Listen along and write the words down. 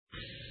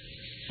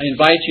I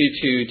invite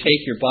you to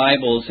take your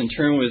Bibles and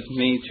turn with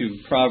me to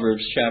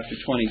Proverbs chapter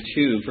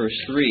 22, verse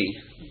 3.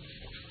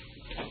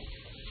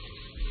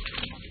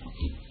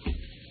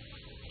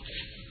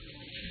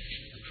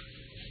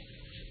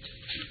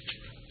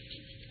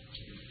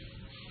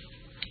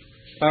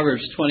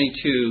 Proverbs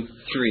 22,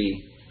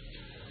 3.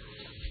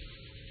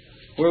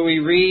 Where we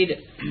read,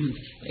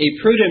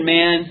 "A prudent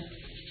man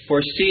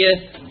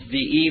foreseeth the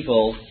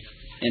evil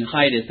and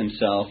hideth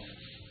himself,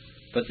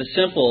 but the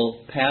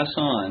simple pass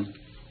on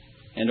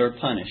and are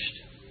punished."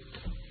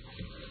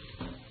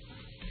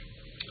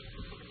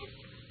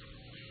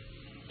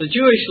 The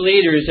Jewish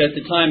leaders at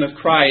the time of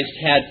Christ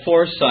had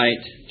foresight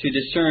to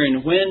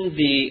discern when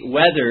the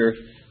weather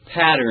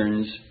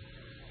patterns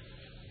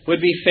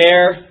would be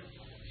fair,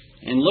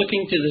 and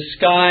looking to the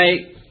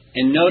sky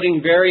and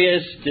noting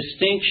various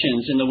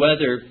distinctions in the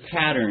weather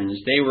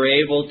patterns, they were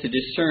able to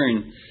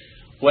discern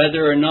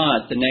whether or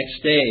not the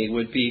next day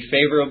would be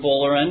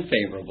favorable or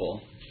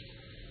unfavorable.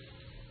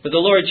 But the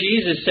Lord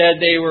Jesus said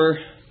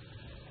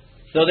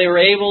though they were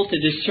able to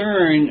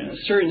discern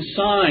certain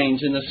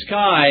signs in the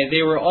sky,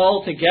 they were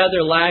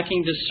altogether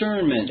lacking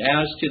discernment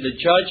as to the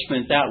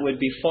judgment that would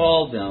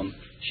befall them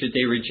should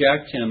they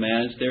reject Him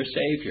as their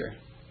Savior.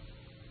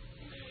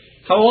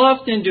 How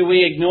often do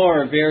we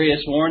ignore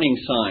various warning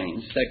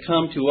signs that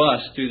come to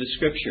us through the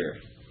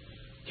Scripture,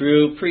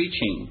 through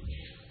preaching,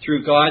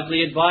 through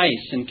godly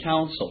advice and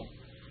counsel,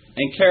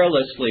 and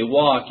carelessly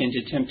walk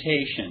into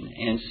temptation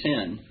and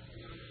sin,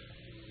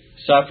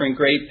 suffering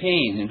great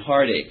pain and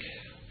heartache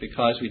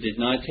because we did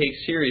not take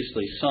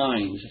seriously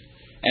signs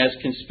as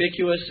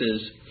conspicuous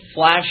as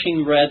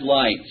flashing red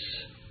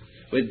lights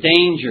with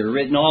danger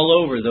written all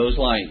over those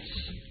lights?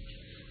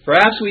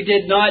 Perhaps we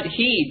did not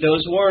heed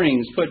those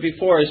warnings put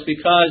before us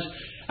because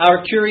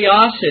our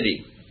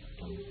curiosity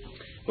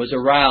was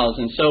aroused,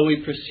 and so we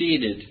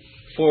proceeded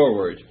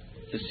forward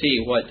to see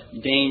what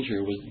the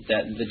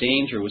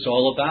danger was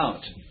all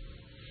about.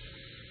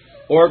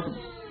 Or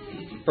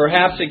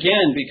perhaps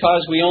again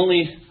because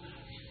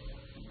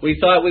we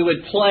thought we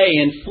would play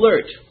and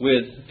flirt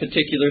with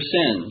particular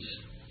sins,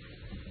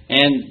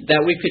 and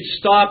that we could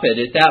stop it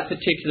at that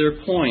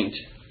particular point,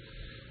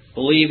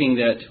 believing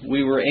that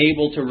we were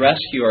able to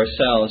rescue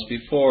ourselves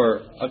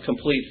before a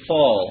complete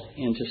fall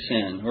into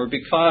sin. Or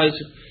because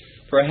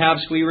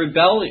perhaps we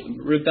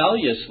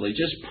rebelliously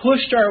just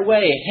pushed our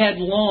way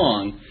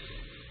headlong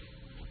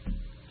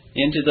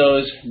into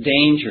those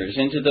dangers,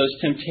 into those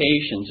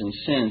temptations and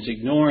sins,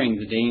 ignoring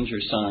the danger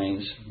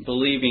signs,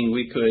 believing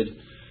we could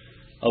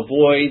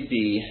avoid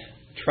the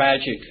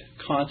tragic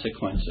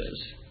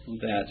consequences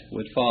that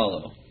would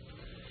follow.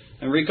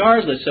 And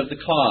regardless of the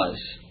cause,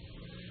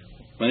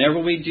 whenever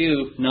we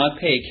do not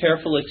pay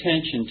careful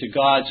attention to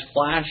God's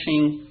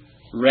flashing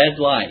red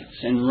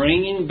lights and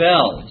ringing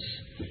bells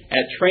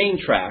at train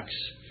tracks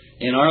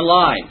in our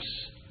lives,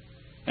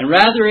 and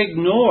rather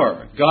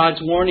ignore God's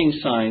warning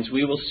signs,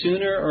 we will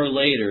sooner or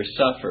later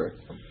suffer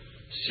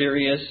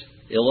serious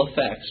ill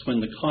effects when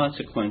the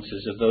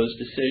consequences of those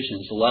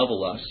decisions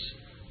level us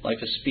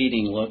like a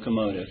speeding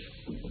locomotive.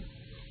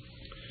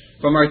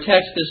 From our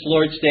text this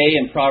Lord's Day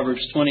in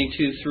Proverbs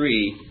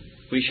 22:3,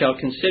 we shall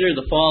consider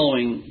the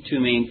following two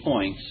main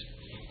points.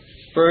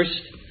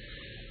 First,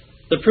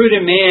 the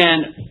prudent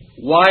man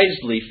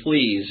wisely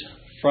flees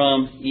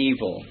from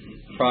evil.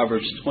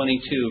 Proverbs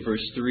 22,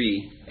 verse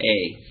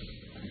 3a.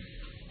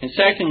 And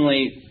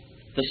secondly,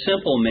 the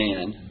simple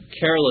man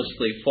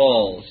carelessly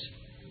falls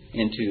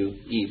into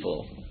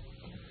evil.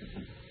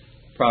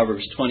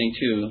 Proverbs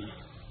 22,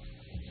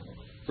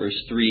 verse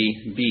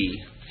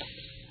 3b.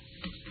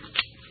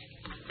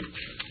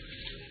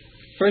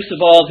 First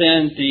of all,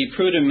 then, the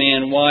prudent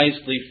man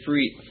wisely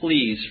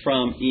flees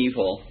from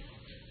evil.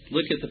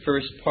 Look at the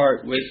first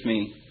part with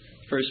me.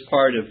 First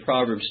part of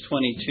Proverbs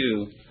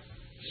 22,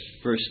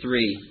 verse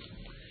 3.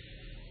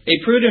 A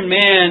prudent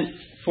man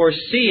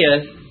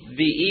foreseeth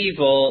the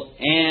evil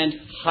and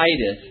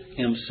hideth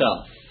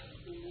himself.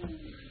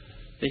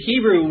 The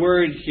Hebrew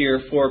word here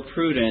for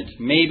prudent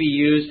may be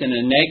used in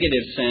a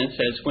negative sense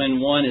as when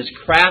one is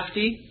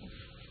crafty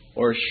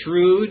or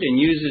shrewd and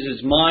uses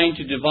his mind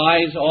to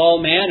devise all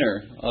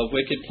manner of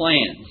wicked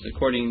plans,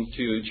 according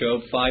to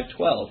Job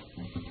 5:12.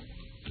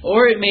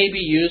 Or it may be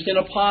used in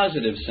a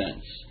positive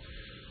sense,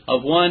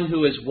 of one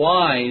who is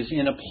wise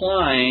in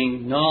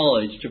applying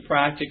knowledge to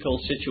practical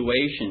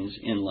situations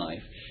in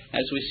life,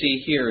 as we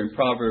see here in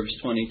Proverbs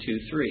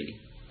 22:3.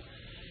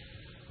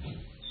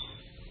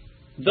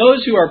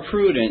 Those who are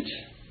prudent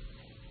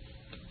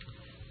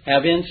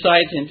have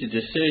insight into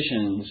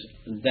decisions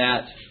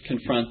that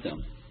confront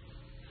them.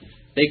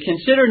 They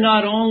consider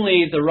not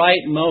only the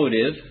right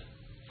motive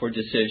for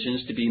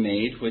decisions to be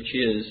made, which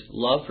is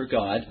love for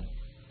God.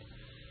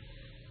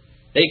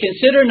 They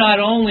consider not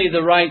only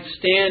the right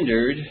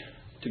standard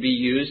to be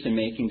used in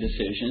making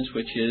decisions,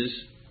 which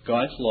is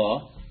God's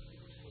law,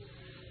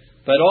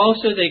 but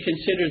also they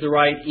consider the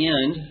right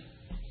end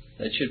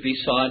that should be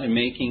sought in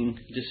making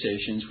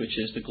decisions, which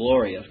is the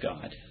glory of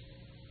God.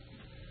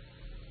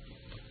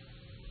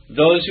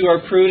 Those who are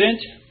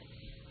prudent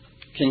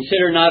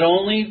consider not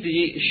only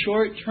the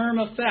short-term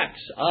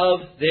effects of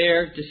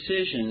their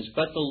decisions,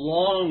 but the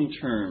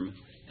long-term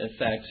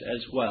effects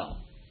as well.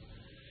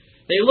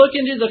 They look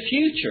into the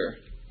future.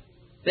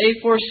 They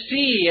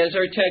foresee, as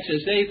our text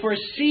says, they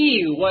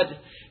foresee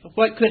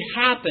what could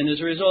happen as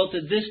a result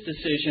of this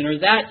decision or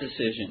that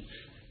decision.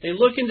 They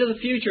look into the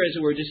future, as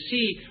it were, to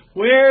see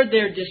where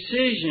their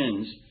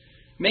decisions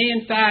may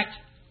in fact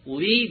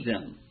lead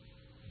them.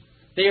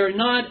 They are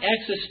not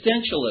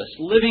existentialists,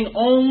 living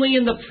only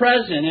in the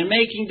present and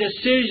making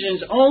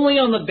decisions only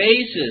on the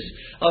basis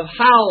of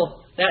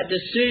how that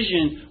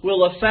decision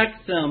will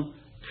affect them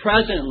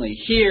presently,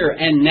 here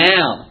and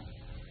now.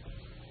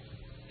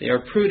 They are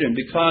prudent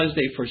because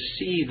they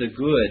foresee the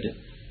good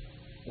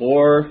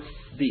or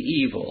the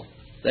evil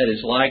that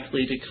is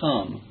likely to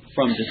come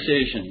from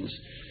decisions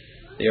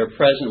they are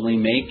presently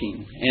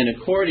making. And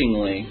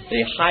accordingly,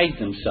 they hide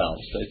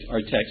themselves,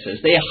 our text says.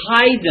 They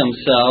hide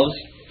themselves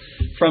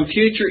from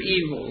future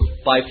evil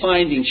by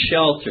finding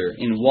shelter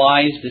in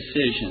wise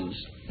decisions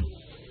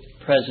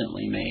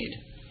presently made.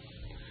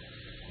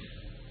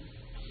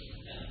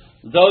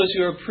 Those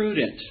who are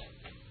prudent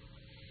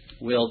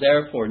will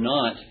therefore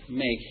not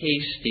make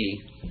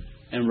hasty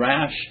and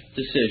rash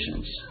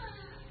decisions.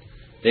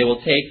 They will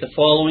take the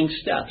following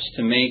steps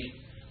to make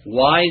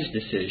wise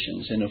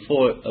decisions and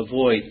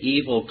avoid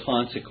evil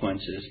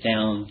consequences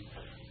down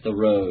the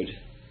road.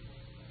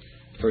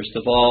 First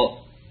of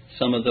all,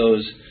 some of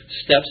those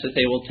steps that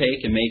they will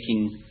take in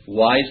making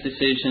wise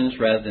decisions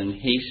rather than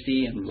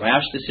hasty and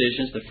rash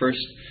decisions, the first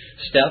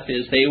step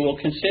is they will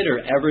consider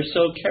ever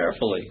so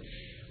carefully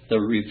the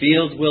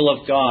revealed will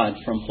of God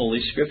from Holy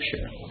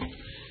Scripture.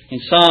 In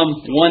Psalm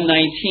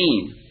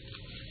 119,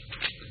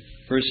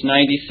 verse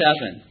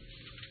 97,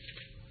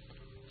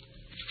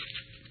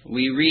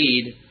 we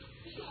read,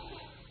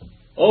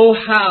 "O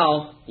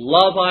how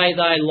love I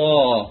thy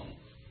law!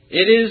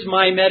 It is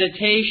my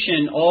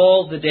meditation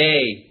all the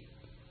day.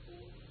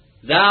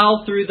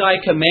 Thou through thy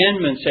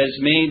commandments hast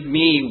made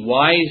me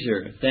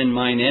wiser than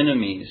mine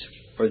enemies,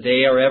 for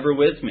they are ever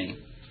with me.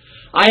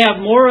 I have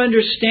more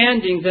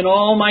understanding than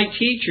all my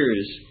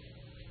teachers,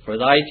 for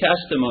thy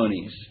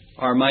testimonies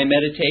are my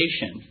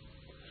meditation.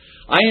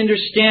 I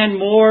understand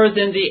more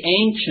than the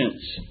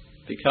ancients,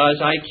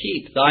 because I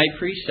keep thy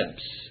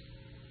precepts.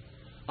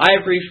 I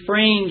have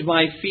refrained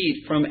my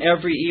feet from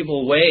every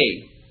evil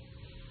way,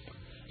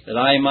 that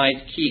I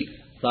might keep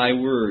thy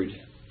word.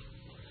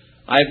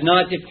 I have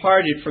not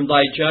departed from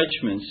thy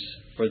judgments,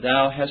 for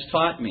thou hast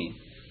taught me.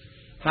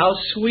 How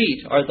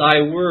sweet are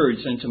thy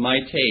words unto my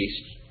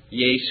taste,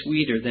 yea,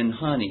 sweeter than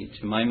honey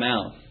to my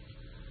mouth.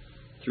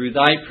 Through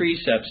thy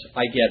precepts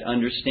I get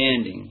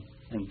understanding,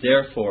 and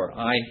therefore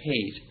I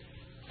hate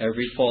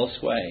every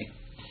false way."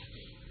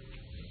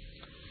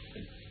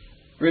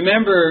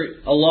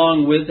 Remember,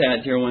 along with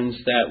that, dear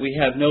ones, that we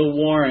have no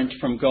warrant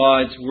from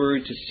God's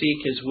Word to seek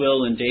His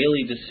will in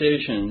daily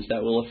decisions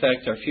that will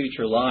affect our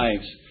future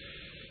lives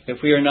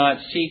if we are not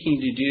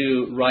seeking to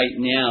do right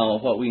now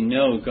what we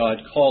know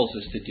God calls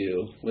us to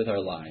do with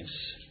our lives.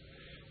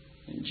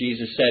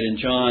 Jesus said in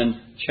John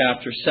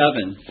chapter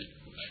 7,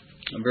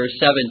 verse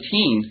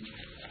 17,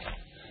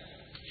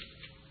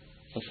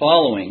 the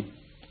following,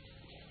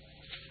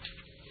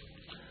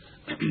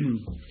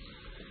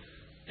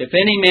 "If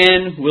any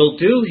man will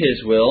do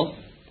his will,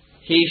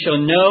 he shall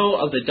know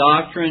of the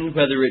doctrine,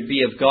 whether it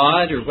be of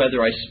God or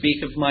whether I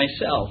speak of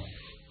myself."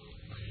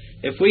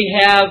 If we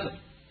have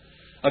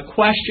a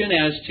question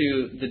as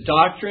to the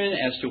doctrine,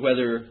 as to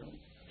whether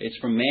it's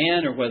from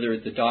man or whether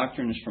the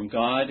doctrine is from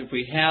God, if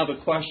we have a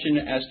question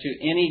as to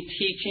any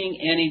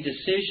teaching, any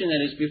decision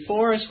that is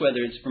before us, whether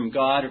it's from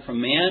God or from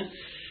man,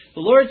 the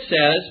Lord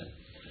says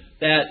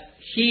that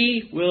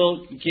He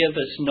will give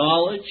us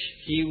knowledge,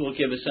 He will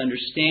give us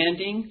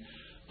understanding,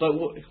 but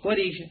what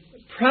He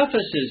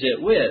prefaces it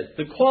with,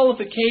 the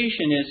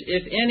qualification is,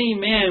 if any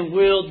man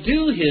will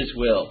do his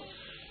will.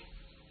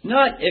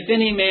 Not if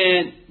any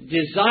man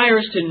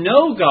desires to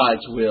know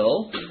God's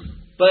will,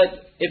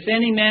 but if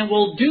any man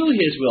will do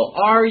his will.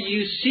 Are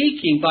you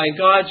seeking by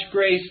God's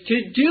grace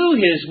to do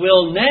His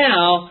will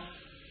now?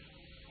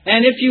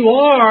 And if you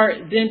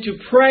are, then to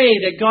pray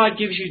that God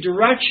gives you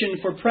direction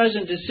for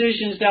present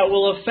decisions that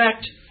will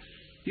affect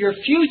your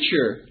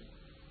future.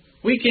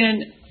 We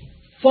can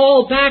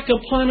fall back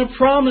upon a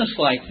promise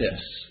like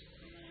this.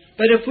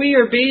 But if we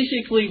are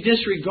basically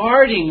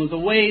disregarding the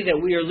way that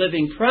we are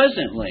living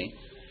presently,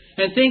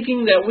 and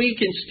thinking that we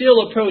can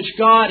still approach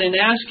God and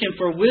ask Him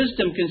for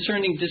wisdom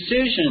concerning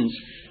decisions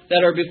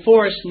that are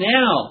before us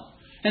now,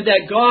 and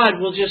that God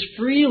will just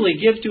freely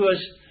give to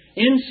us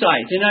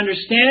insight and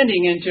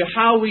understanding into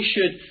how we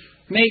should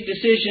make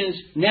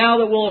decisions now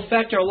that will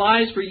affect our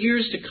lives for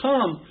years to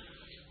come,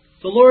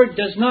 the Lord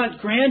does not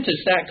grant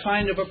us that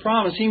kind of a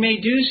promise. He may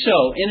do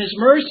so in His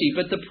mercy,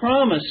 but the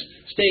promise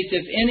states,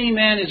 if any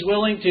man is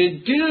willing to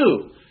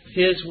do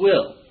His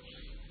will.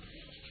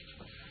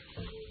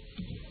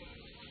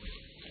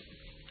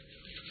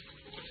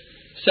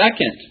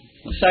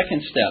 The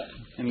second step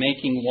in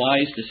making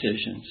wise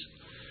decisions.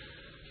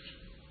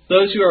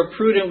 Those who are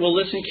prudent will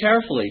listen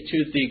carefully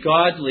to the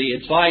godly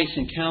advice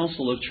and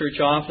counsel of church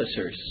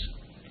officers,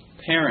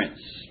 parents,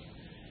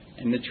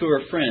 and mature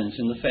friends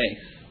in the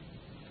faith.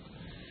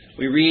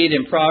 We read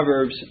in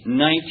Proverbs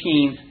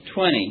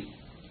 19:20,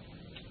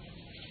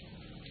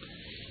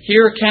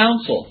 "Hear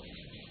counsel,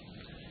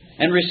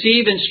 and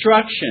receive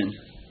instruction,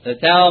 that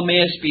thou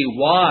mayest be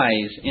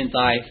wise in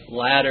thy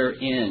latter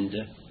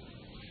end,"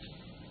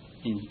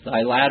 in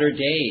thy latter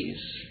days,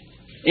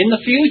 in the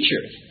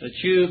future,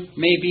 that you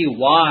may be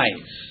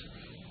wise.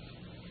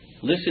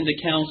 Listen to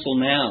counsel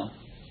now.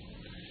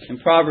 In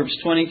Proverbs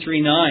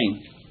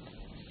 23:9,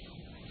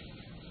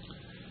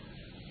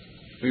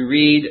 we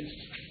read,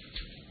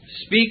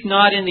 "Speak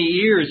not in the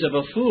ears of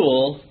a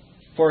fool,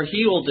 for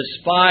he will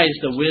despise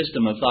the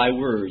wisdom of thy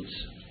words."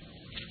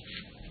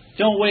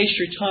 Don't waste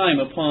your time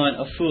upon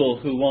a fool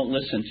who won't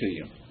listen to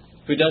you,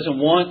 who doesn't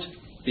want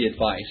the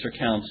advice or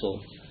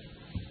counsel,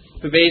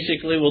 who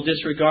basically will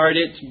disregard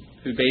it,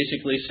 who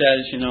basically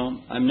says,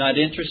 "I'm not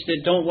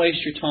interested." Don't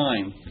waste your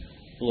time,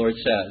 the Lord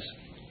says,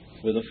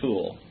 with a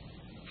fool.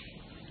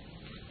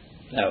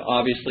 That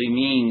obviously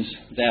means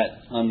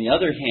that, on the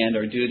other hand,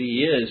 our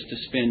duty is to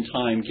spend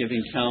time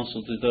giving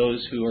counsel to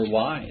those who are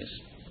wise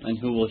and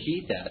who will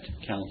heed that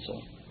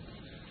counsel.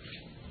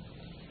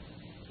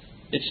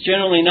 It's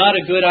generally not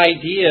a good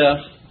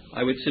idea,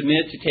 I would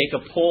submit, to take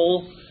a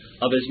poll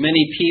of as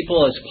many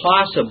people as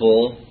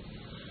possible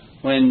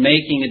when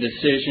making a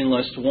decision,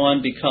 lest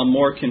one become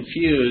more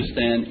confused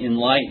than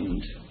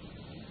enlightened.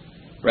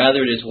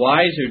 Rather, it is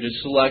wiser to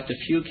select a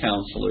few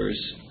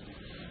counselors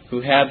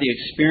who have the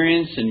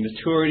experience and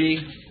maturity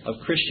of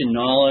Christian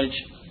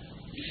knowledge,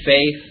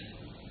 faith,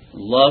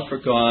 love for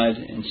God,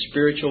 and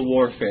spiritual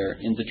warfare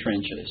in the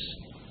trenches,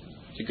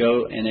 to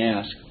go and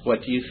ask,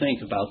 "What do you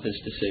think about this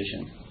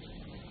decision?"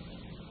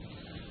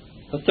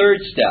 The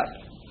third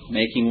step,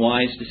 making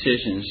wise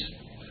decisions.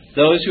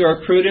 Those who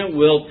are prudent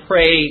will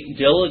pray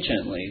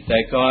diligently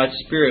that God's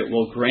Spirit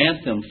will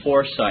grant them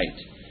foresight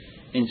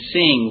in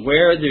seeing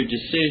where their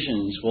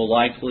decisions will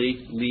likely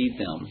lead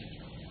them.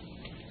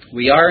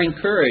 We are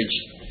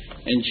encouraged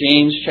in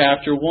James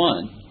chapter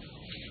 1,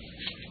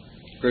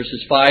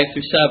 verses 5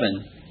 through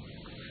 7,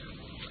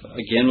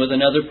 again with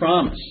another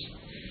promise.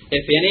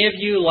 "If any of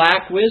you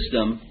lack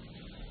wisdom,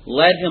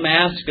 let him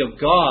ask of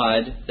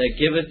God, that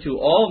giveth to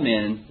all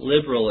men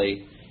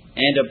liberally,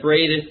 and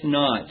upbraideth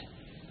not,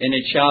 and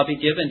it shall be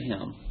given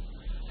him.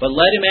 But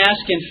let him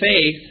ask in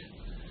faith,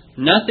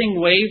 nothing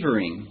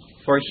wavering.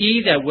 For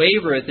he that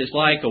wavereth is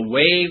like a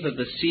wave of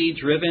the sea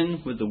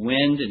driven with the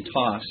wind and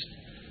tossed.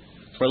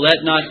 For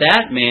let not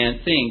that man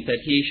think that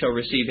he shall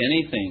receive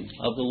anything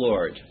of the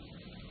Lord."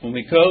 When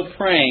we go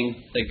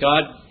praying that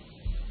God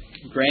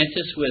grant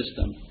us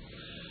wisdom,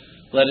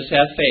 let us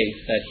have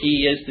faith that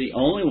He is the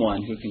only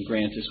one who can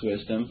grant us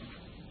wisdom,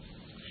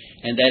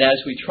 and that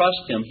as we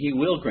trust Him, He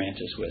will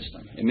grant us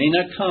wisdom. It may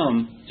not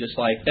come just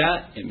like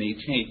that. It may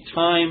take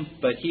time,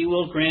 but He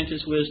will grant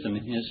us wisdom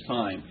in His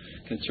time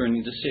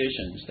concerning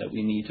decisions that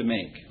we need to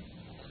make.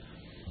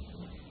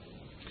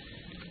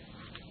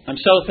 I'm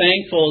so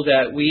thankful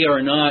that we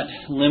are not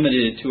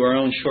limited to our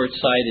own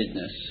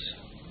short-sightedness,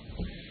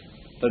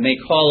 but may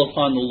call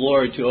upon the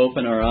Lord to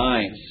open our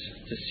eyes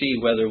to see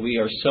whether we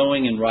are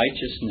sowing in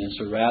righteousness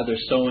or rather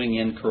sowing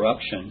in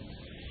corruption,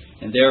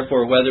 and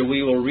therefore whether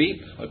we will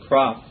reap a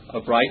crop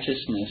of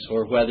righteousness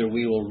or whether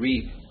we will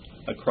reap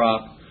a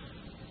crop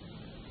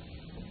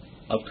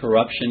of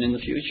corruption in the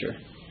future.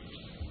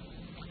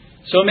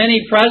 So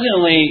many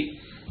presently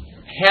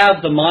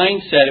have the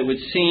mindset, it would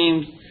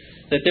seem,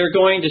 that they're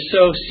going to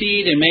sow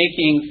seed in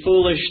making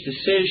foolish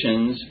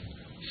decisions,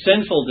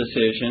 sinful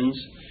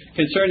decisions,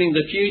 concerning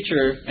the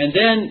future, and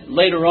then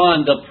later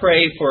on they'll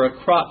pray for a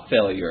crop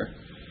failure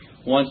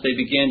once they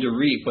begin to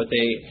reap what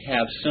they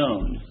have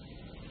sown.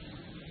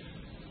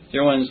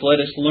 Dear ones, let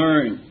us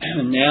learn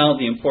now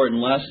the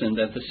important lesson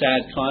that the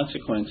sad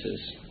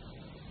consequences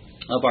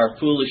of our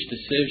foolish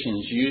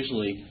decisions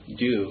usually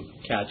do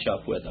catch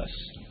up with us.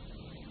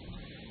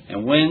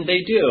 And when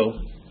they do,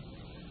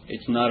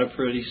 it's not a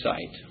pretty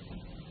sight.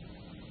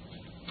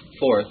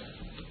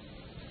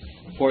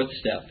 Fourth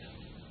step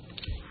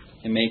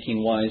in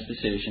making wise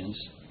decisions.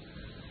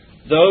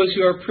 Those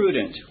who are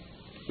prudent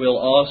will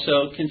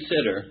also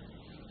consider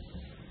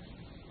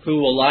who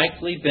will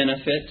likely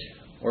benefit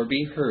or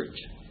be hurt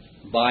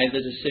by the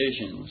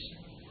decisions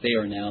they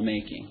are now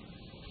making.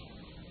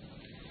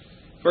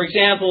 For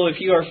example,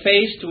 if you are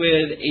faced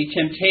with a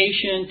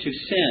temptation to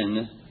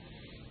sin,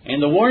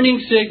 and the warning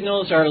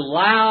signals are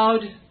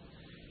loud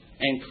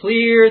and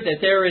clear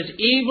that there is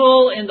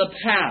evil in the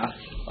path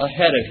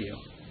ahead of you,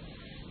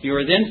 you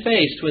are then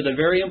faced with a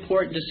very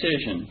important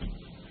decision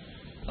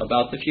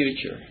about the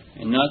future,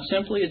 and not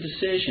simply a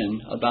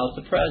decision about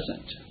the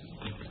present.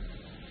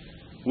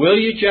 Will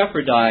you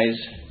jeopardize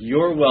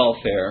your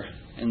welfare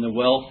and the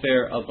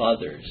welfare of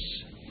others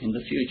in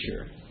the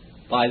future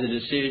by the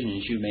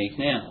decisions you make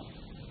now?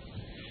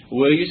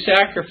 Will you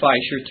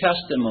sacrifice your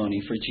testimony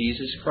for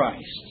Jesus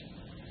Christ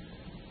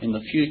in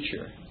the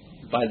future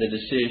by the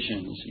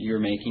decisions you're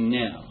making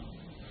now?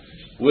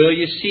 Will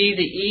you see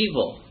the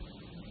evil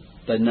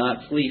but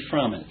not flee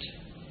from it?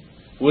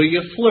 Will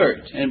you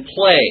flirt and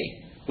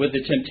play with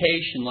the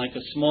temptation like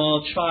a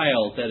small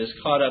child that is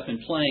caught up in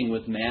playing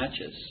with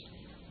matches?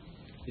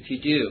 If you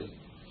do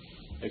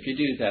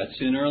that,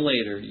 sooner or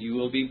later you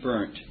will be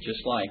burnt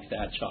just like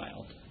that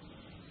child.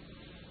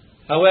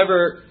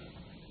 However,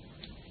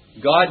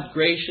 God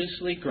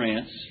graciously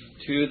grants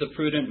to the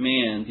prudent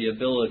man the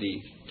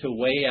ability to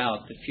weigh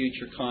out the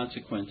future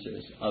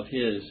consequences of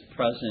his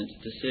present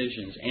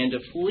decisions and to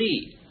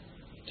flee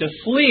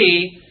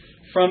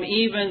from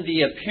even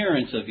the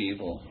appearance of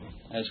evil,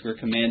 as we're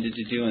commanded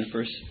to do in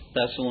 1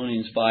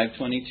 Thessalonians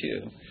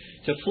 5:22.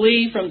 To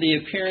flee from the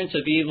appearance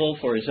of evil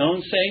for his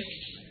own sake,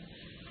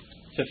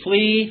 to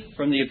flee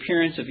from the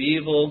appearance of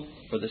evil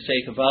for the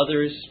sake of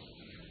others,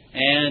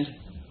 and,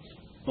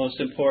 most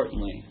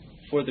importantly,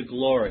 for the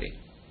glory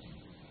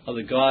of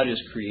the God who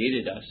has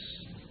created us,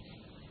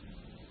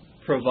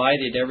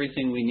 provided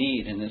everything we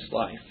need in this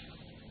life,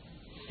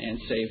 and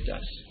saved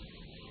us.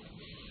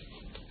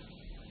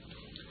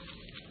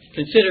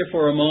 Consider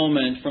for a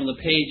moment from the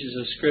pages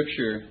of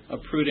Scripture a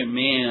prudent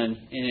man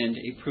and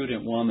a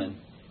prudent woman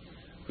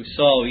who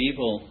saw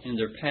evil in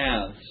their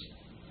paths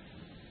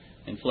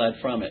and fled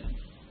from it.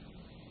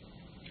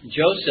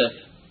 Joseph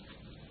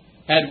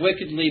had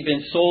wickedly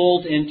been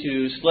sold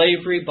into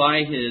slavery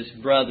by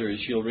his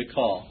brothers, you'll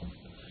recall.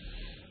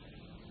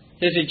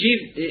 His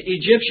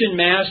Egyptian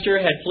master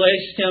had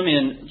placed him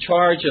in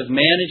charge of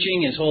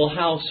managing his whole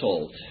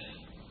household.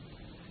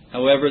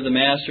 However, the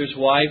master's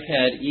wife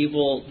had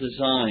evil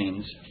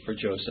designs for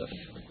Joseph.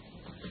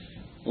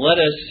 Let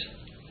us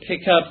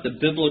pick up the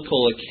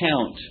biblical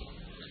account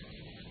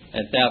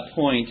at that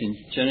point in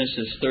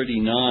Genesis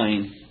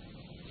 39,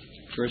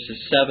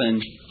 verses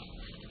 7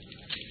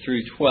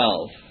 through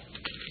 12.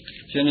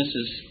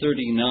 Genesis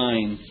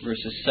 39,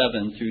 verses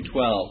 7 through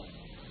 12.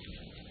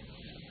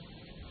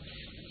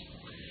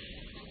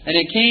 And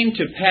it came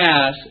to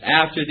pass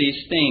after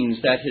these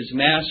things that his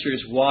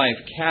master's wife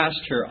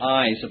cast her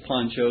eyes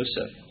upon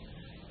Joseph,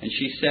 and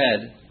she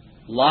said,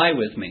 Lie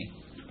with me.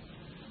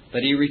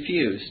 But he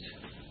refused.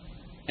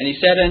 And he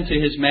said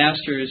unto his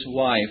master's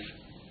wife,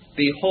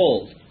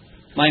 Behold,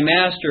 my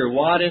master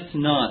wotteth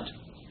not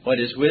what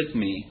is with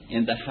me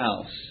in the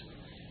house,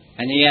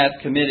 and he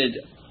hath committed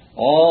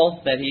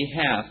all that he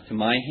hath to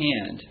my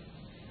hand.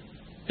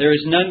 There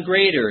is none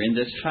greater in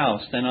this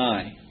house than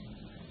I.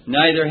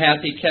 Neither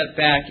hath he kept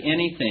back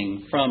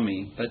anything from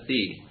me but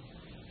thee,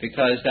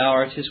 because thou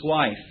art his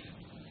wife.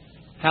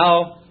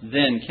 How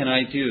then can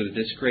I do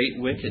this great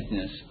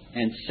wickedness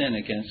and sin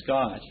against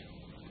God?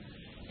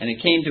 And it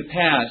came to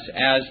pass,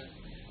 as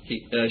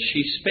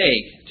she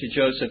spake to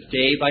Joseph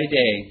day by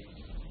day,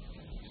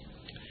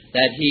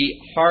 that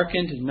he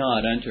hearkened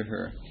not unto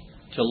her,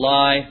 to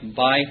lie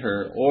by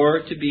her, or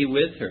to be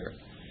with her.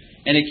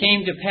 And it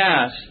came to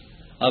pass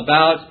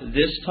about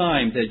this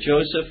time that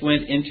Joseph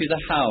went into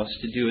the house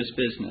to do his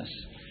business.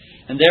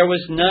 And there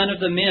was none of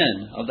the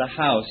men of the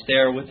house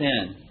there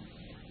within.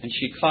 And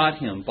she caught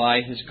him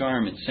by his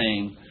garment,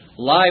 saying,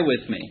 Lie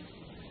with me.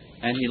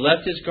 And he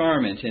left his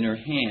garment in her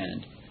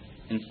hand,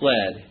 and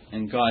fled,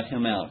 and got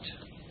him out.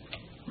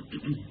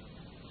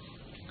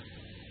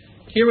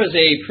 Here was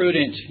a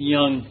prudent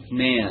young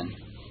man.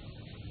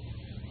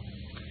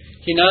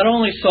 He not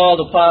only saw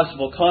the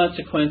possible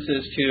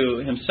consequences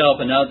to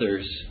himself and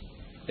others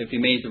if he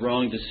made the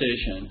wrong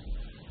decision,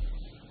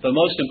 but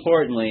most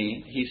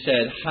importantly, he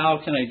said,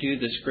 How can I do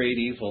this great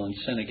evil and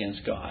sin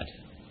against God?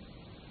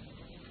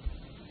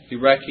 He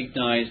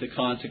recognized the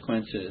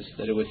consequences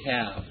that it would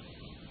have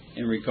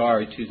in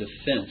regard to the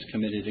offense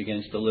committed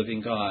against the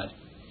living God.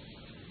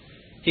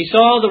 He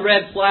saw the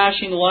red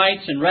flashing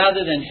lights, and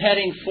rather than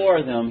heading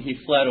for them, he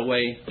fled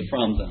away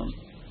from them.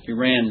 He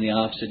ran in the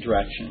opposite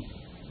direction.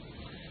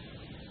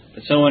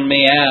 But someone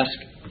may ask,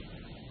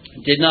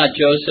 did not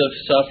Joseph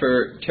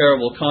suffer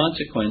terrible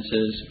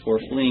consequences for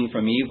fleeing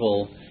from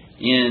evil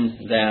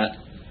in that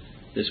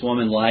this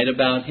woman lied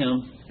about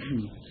him?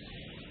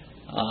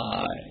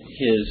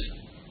 His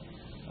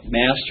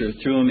master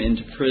threw him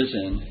into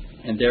prison,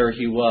 and there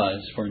he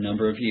was for a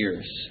number of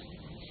years.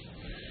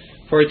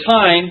 For a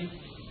time,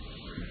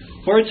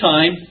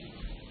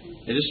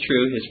 it is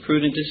true, his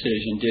prudent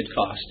decision did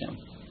cost him.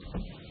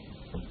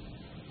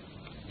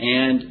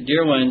 And,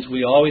 dear ones,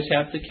 we always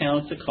have to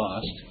count the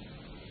cost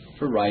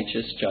for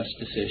righteous, just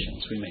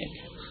decisions we make,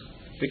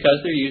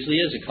 because there usually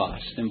is a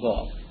cost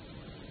involved.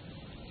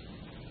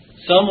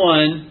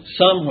 Someone,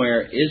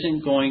 somewhere,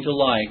 isn't going to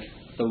like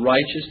the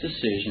righteous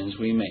decisions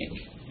we make,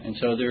 and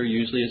so there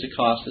usually is a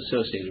cost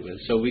associated with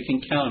it, so we can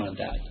count on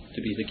that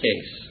to be the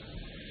case.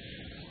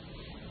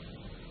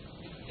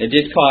 It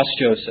did cost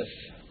Joseph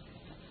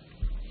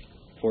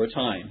for a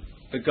time,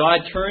 but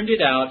God turned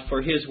it out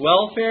for his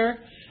welfare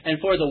and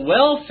for the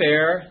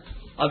welfare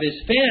of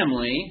his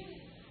family,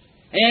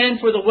 and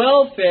for the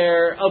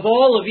welfare of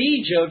all of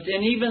Egypt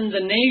and even the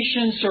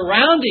nation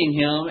surrounding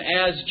him,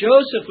 as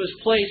Joseph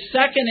was placed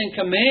second in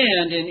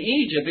command in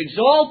Egypt,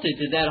 exalted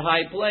to that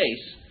high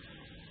place,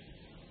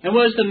 and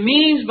was the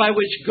means by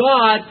which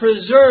God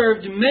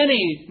preserved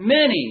many,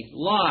 many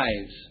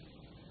lives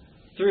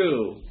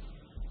through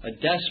a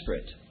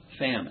desperate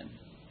famine.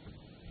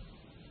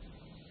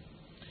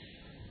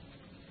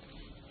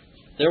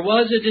 There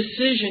was a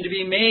decision to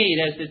be made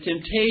as the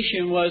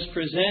temptation was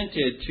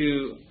presented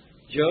to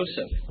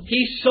Joseph.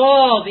 He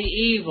saw the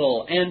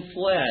evil and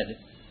fled.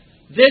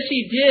 This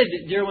he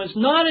did, dear ones,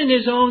 not in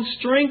his own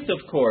strength,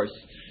 of course,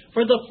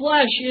 for the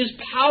flesh is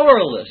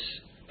powerless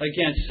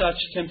against such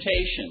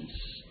temptations,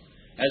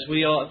 as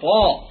we have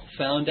all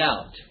found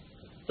out.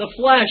 The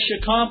flesh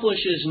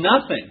accomplishes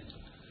nothing.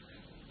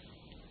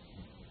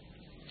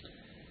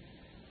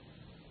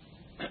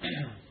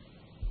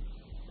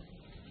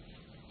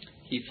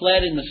 He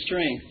fled in the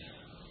strength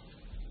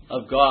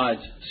of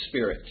God's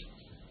Spirit.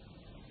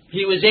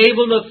 He was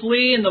able to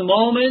flee in the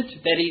moment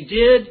that he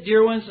did,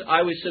 dear ones,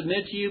 I would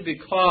submit to you,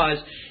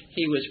 because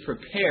he was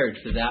prepared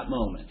for that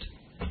moment.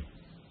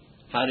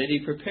 How did he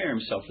prepare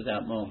himself for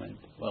that moment?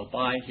 Well,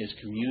 by his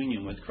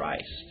communion with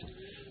Christ.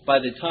 By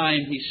the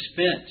time he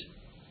spent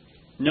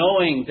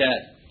knowing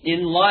that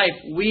in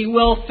life we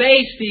will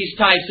face these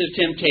types of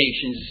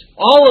temptations.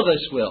 All of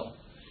us will,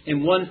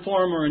 in one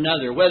form or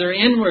another, whether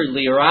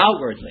inwardly or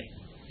outwardly.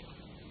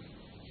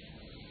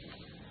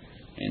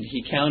 And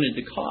he counted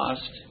the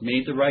cost,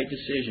 made the right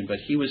decision, but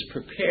he was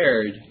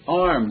prepared,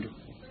 armed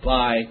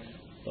by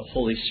the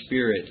Holy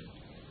Spirit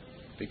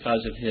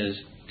because of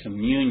his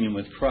communion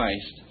with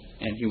Christ,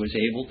 and he was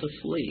able to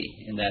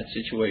flee in that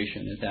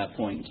situation at that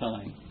point in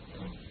time.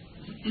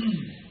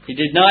 He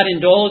did not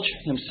indulge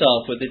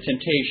himself with the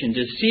temptation,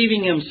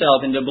 deceiving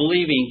himself into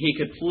believing he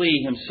could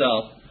flee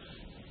himself.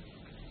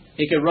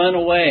 He could run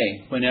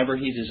away whenever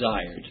he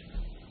desired.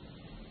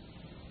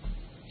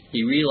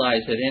 He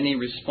realized that any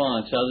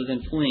response other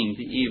than fleeing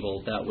the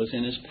evil that was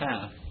in his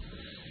path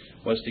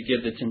was to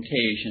give the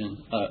temptation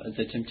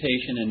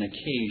an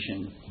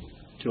occasion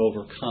to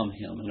overcome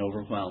him and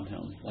overwhelm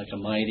him like a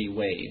mighty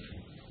wave.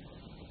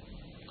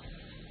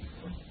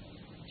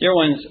 Dear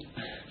ones,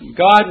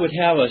 God would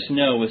have us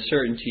know with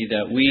certainty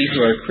that we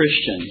who are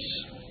Christians,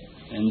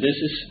 and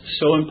this is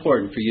so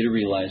important for you to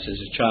realize as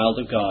a child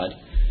of God,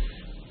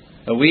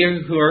 that we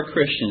who are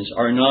Christians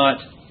are not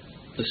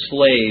the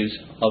slaves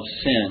of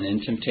sin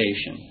and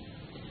temptation.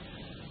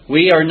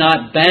 We are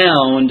not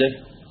bound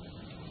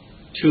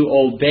to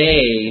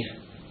obey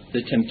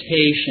the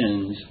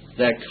temptations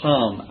that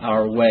come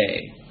our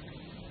way.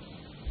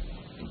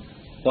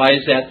 Why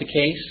is that the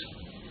case?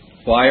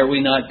 Why are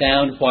we not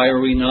bound? Why are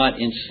we not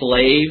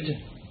enslaved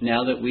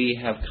now that we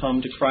have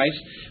come to Christ?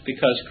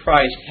 Because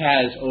Christ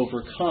has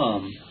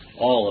overcome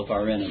all of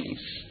our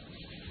enemies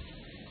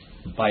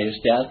by His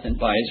death and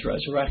by His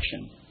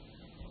resurrection.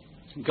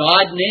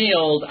 God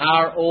nailed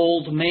our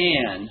old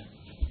man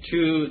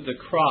to the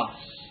cross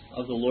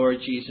of the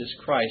Lord Jesus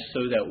Christ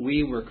so that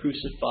we were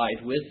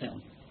crucified with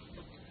Him.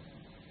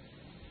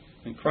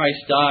 When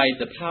Christ died,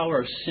 the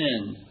power of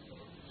sin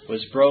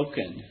was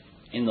broken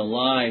in the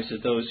lives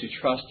of those who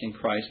trust in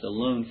Christ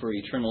alone for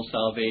eternal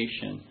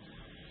salvation.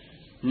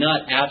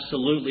 Not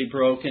absolutely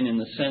broken in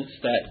the sense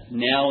that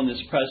now in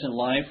this present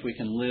life we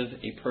can live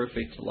a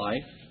perfect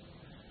life.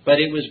 But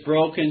it was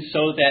broken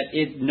so that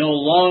it no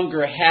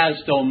longer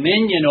has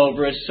dominion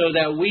over us, so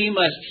that we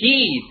must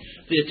heed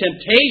the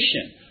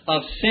temptation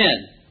of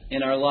sin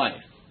in our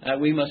life. That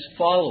we must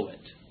follow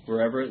it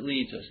wherever it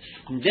leads us.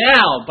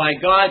 Now, by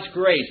God's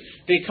grace,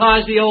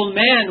 because the old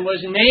man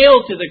was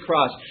nailed to the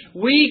cross,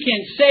 we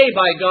can say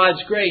by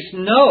God's grace,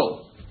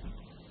 no.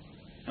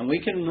 And we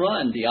can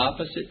run the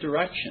opposite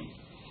direction.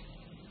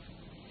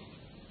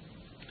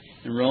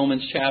 In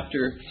Romans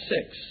chapter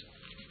 6,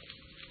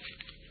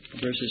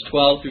 verses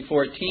 12 through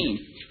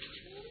 14,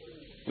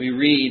 we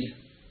read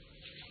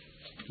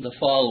the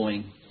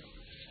following.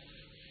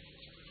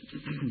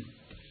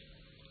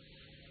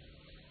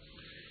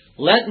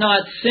 Let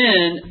not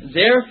sin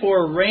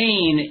therefore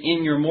reign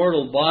in your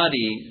mortal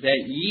body,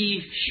 that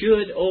ye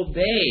should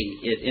obey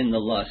it in the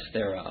lust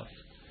thereof.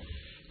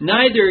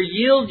 Neither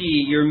yield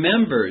ye your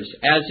members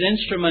as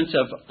instruments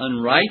of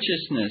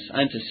unrighteousness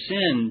unto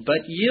sin,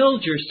 but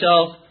yield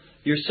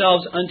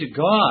yourselves unto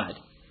God,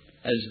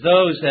 as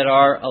those that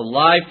are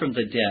alive from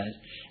the dead,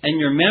 and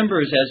your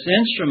members as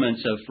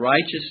instruments of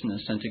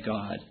righteousness unto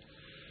God.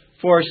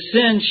 For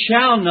sin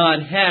shall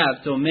not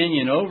have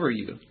dominion over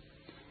you.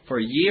 For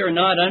ye are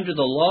not under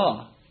the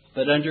law,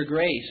 but under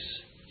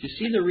grace. Do you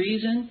see the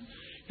reason?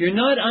 You're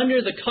not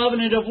under the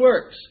covenant of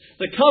works.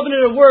 The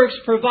covenant of works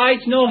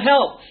provides no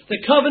help.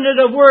 The covenant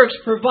of works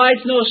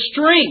provides no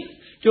strength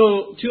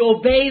to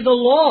obey the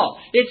law.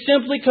 It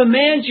simply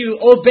commands you,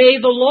 obey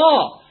the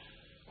law.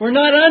 We're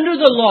not under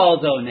the law,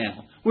 though,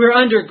 now. We're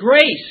under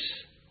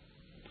grace.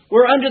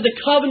 We're under the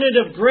covenant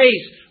of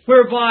grace,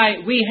 whereby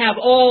we have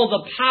all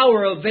the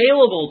power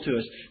available to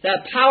us.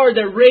 That power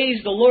that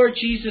raised the Lord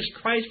Jesus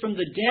Christ from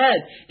the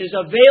dead is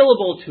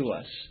available to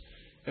us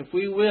if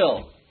we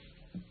will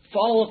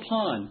fall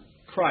upon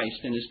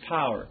Christ and His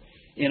power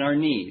in our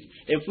need.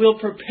 If we'll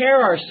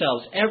prepare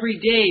ourselves every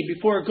day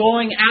before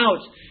going out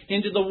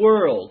into the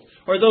world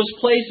or those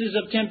places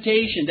of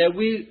temptation, that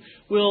we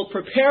will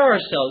prepare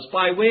ourselves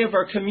by way of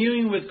our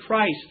communion with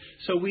Christ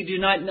so we do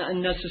not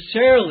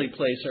unnecessarily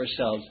place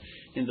ourselves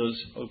in those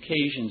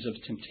occasions of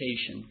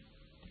temptation.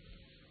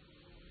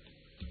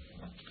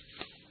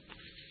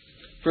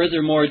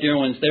 Furthermore, dear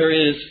ones, there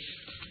is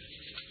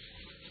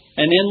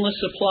an endless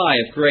supply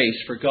of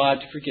grace for God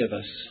to forgive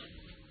us.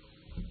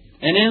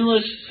 An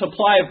endless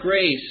supply of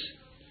grace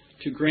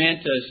to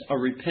grant us a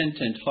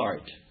repentant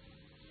heart.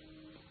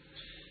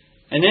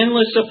 An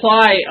endless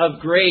supply of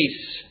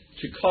grace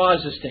to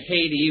cause us to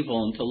hate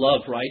evil and to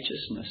love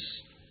righteousness.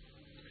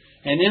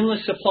 An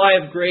endless supply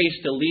of grace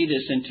to lead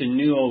us into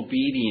new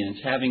obedience,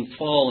 having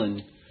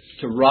fallen,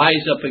 to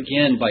rise up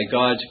again by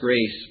God's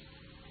grace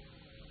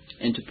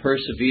and to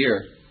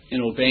persevere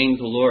in obeying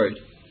the Lord.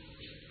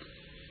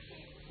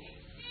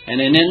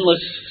 And an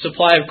endless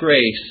supply of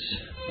grace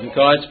on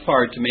God's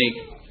part to make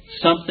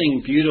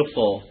something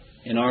beautiful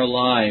in our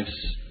lives,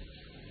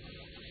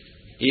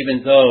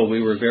 even though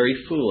we were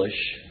very foolish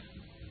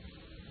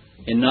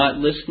in not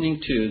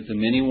listening to the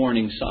many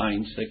warning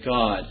signs that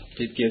God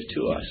did give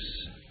to us.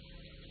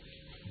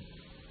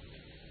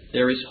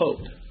 There is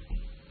hope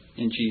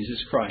in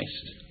Jesus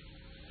Christ.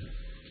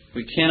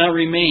 We cannot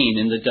remain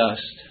in the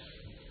dust.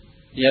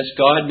 Yes,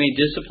 God may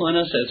discipline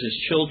us as His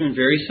children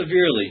very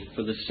severely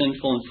for the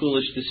sinful and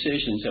foolish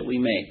decisions that we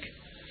make.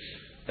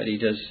 But He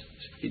does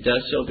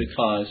so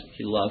because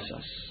He loves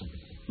us,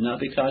 not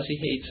because He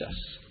hates us.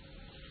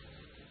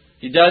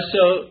 He does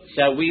so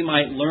that we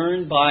might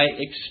learn by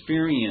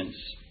experience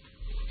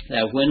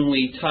that when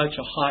we touch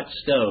a hot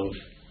stove,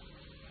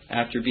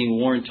 after being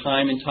warned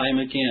time and time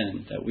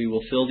again, that we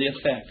will feel the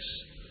effects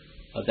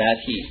of that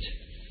heat.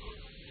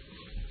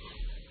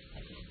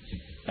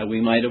 That we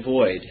might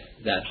avoid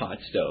that hot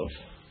stove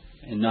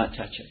and not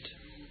touch it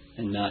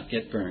and not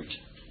get burnt.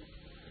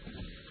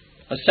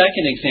 A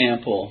second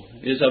example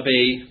is of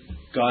a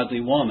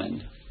godly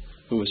woman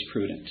who was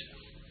prudent.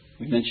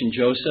 We mentioned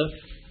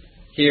Joseph.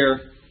 Here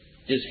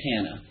is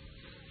Hannah.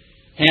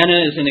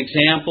 Hannah is an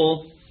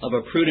example of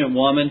a prudent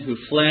woman who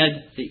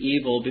fled the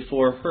evil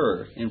before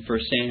her in 1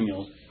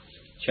 Samuel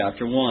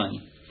chapter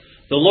 1.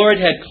 The Lord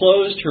had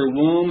closed her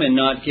womb in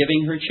not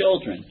giving her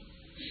children.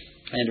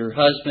 And her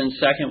husband's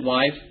second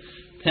wife,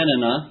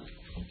 Peninnah,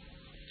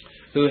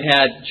 who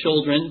had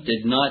children,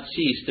 did not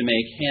cease to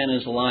make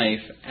Hannah's life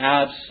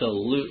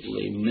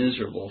absolutely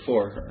miserable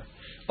for her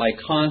by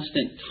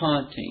constant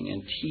taunting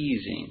and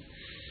teasing.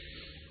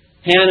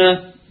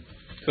 Hannah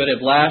could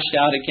have lashed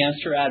out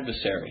against her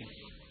adversary.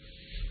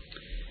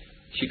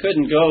 She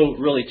couldn't go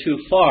really too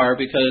far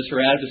because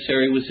her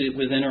adversary was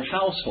within her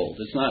household.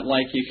 It's not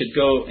like you could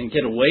go and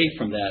get away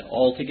from that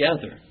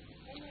altogether.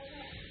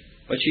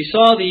 But she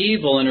saw the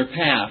evil in her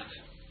path,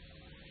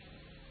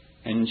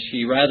 and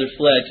she rather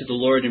fled to the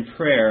Lord in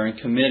prayer and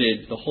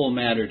committed the whole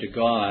matter to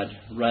God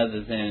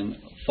rather than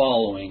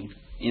following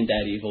in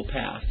that evil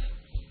path.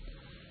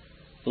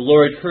 The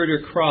Lord heard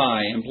her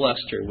cry and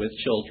blessed her with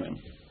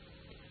children.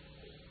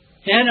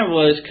 Hannah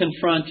was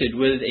confronted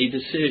with a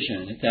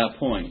decision at that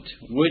point.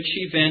 Would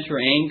she vent her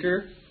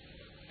anger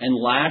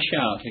and lash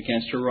out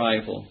against her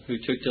rival who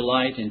took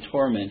delight in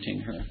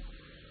tormenting her?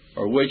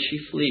 Or would she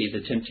flee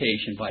the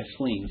temptation by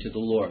fleeing to the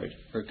Lord,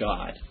 her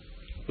God,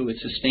 who would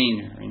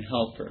sustain her and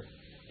help her?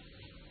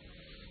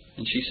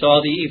 And she saw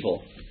the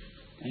evil,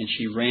 and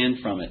she ran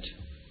from it,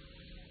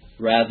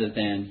 rather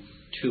than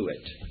to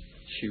it.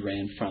 She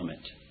ran from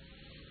it.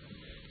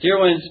 Dear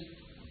ones,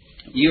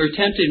 you are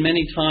tempted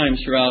many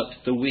times throughout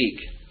the week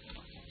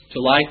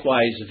to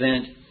likewise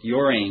vent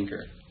your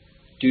anger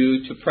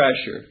due to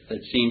pressure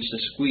that seems to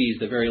squeeze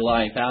the very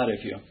life out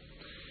of you,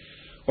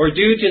 or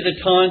due to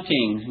the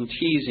taunting and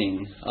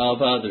teasing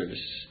of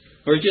others,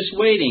 or just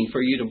waiting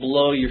for you to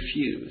blow your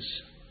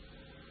fuse,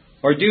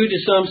 or due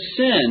to some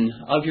sin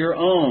of your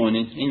own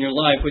in your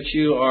life which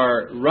you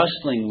are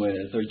wrestling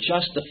with, or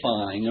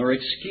justifying, or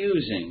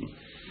excusing,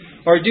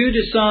 or due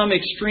to some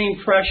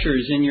extreme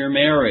pressures in your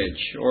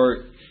marriage,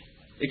 or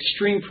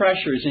extreme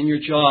pressures in your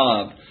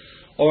job,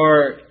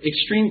 or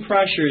extreme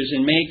pressures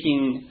in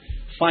making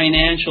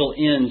financial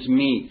ends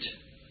meet,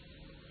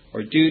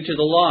 or due to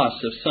the loss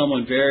of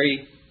someone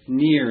very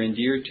near and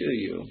dear to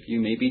you,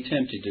 you may be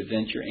tempted to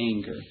vent your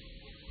anger.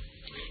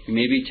 You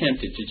may be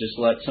tempted to just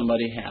let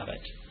somebody have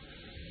it.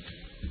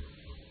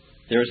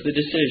 There's the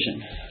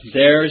decision.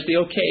 There's the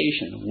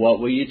occasion. What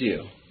will you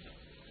do?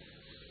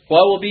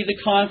 What will be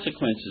the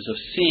consequences of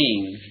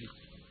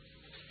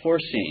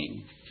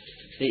foreseeing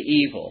the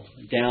evil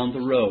down the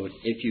road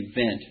if you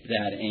vent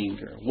that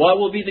anger? What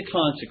will be the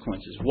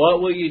consequences?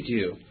 What will you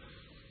do?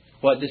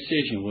 What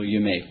decision will you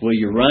make? Will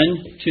you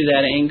run to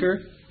that anger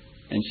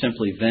and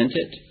simply vent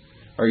it?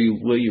 Or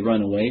will you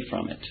run away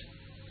from it?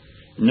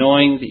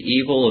 Knowing the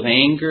evil of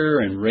anger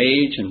and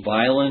rage and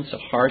violence, a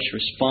harsh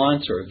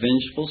response or a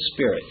vengeful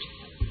spirit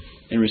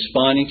in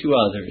responding to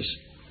others,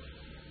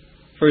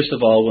 first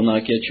of all, will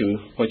not get you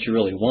what you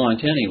really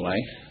want anyway.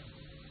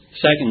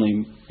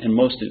 Secondly, and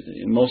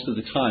most of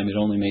the time, it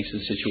only makes the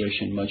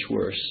situation much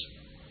worse.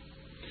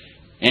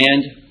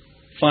 And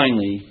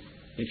finally,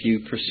 if you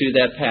pursue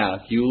that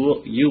path,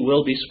 you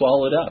will be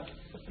swallowed up.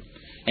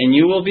 And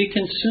you will be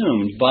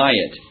consumed by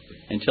it.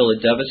 until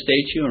it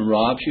devastates you and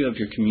robs you of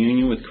your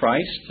communion with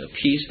Christ, a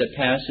peace that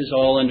passes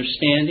all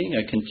understanding,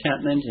 a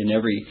contentment in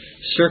every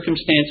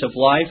circumstance of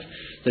life,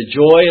 the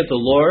joy of the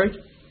Lord.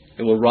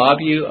 It will rob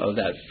you of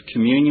that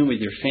communion with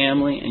your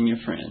family and your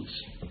friends.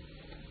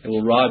 It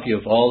will rob you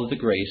of all of the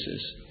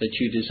graces that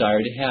you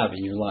desire to have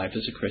in your life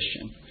as a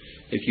Christian.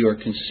 If you are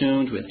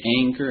consumed with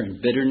anger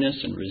and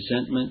bitterness and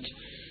resentment,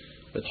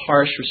 with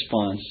harsh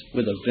response,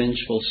 with a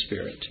vengeful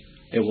spirit,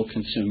 it will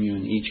consume you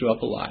and eat you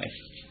up alive.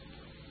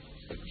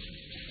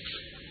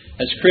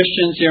 As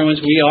Christians, dear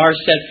ones, we are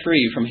set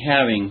free from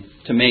having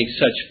to make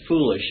such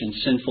foolish and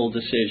sinful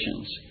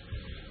decisions.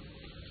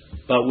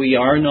 But we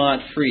are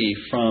not free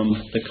from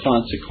the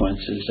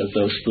consequences of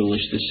those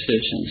foolish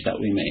decisions that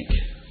we make.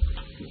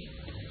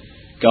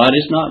 God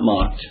is not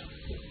mocked.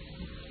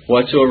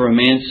 Whatsoever a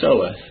man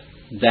soweth,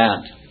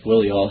 that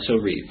will he also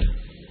reap.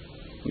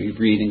 We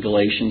read in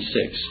Galatians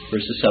 6,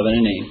 verses 7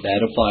 and 8.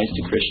 That applies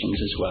to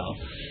Christians as well.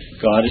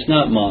 God is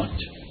not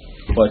mocked.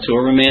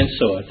 Whatsoever a man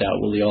soweth, that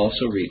will he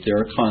also reap. There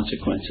are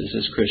consequences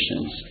as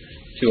Christians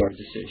to our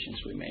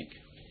decisions we make.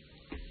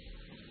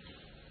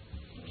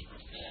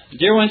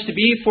 Dear ones, to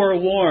be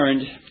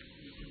forewarned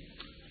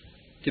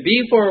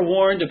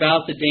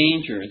about the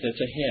danger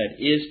that's ahead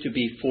is to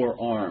be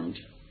forearmed.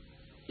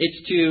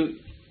 It's to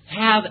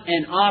have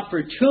an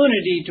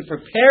opportunity to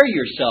prepare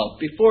yourself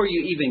before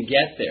you even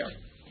get there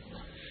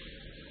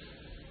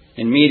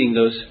in meeting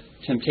those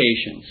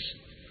temptations.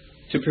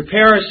 To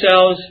prepare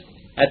ourselves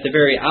at the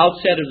very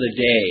outset of the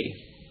day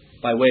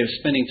by way of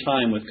spending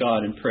time with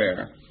God in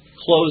prayer,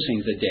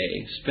 closing the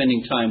day,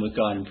 spending time with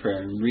God in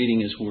prayer and reading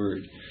His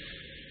Word.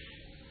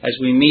 As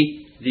we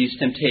meet these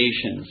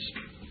temptations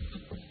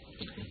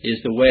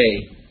is the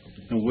way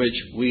in which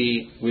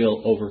we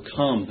will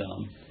overcome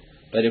them.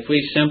 But if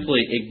we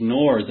simply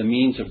ignore the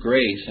means of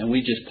grace and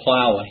we just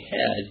plow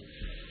ahead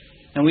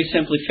and we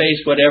simply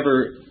face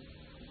whatever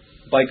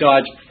by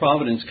God's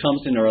providence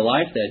comes into our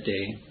life that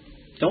day,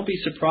 don't be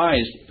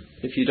surprised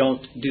if you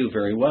don't do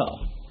very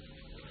well.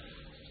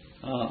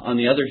 On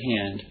the other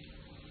hand,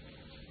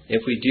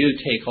 if we do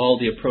take all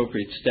the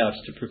appropriate steps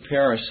to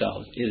prepare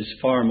ourselves, it is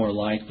far more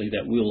likely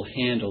that we will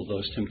handle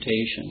those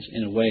temptations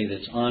in a way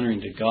that's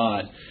honoring to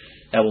God,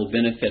 that will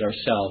benefit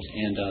ourselves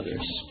and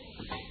others.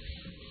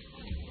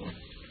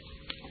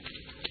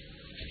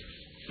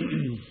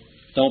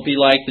 Don't be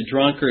like the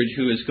drunkard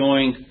who is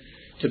going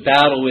to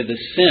battle with a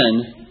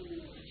sin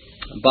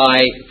by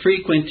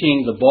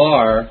frequenting the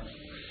bar,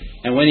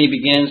 and when he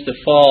begins to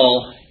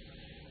fall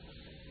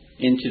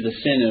into the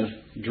sin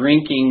of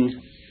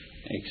drinking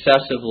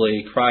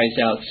excessively, cries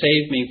out,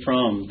 "Save me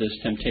from this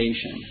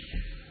temptation."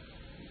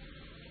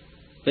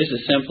 This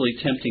is simply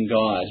tempting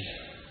God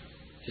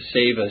to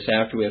save us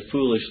after we have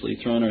foolishly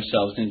thrown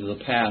ourselves into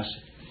the path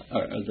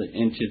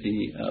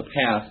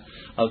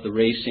of the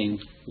racing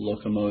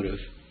locomotive.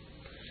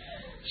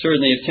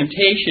 Certainly, if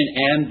temptation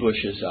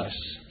ambushes us,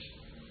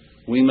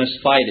 we must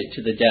fight it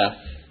to the death.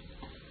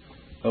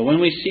 But when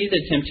we see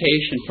the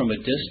temptation from a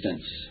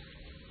distance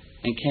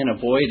and can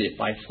avoid it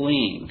by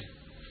fleeing,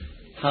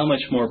 how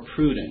much more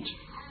prudent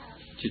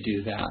to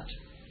do that.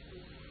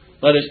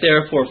 Let us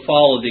therefore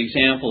follow the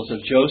examples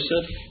of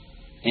Joseph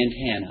and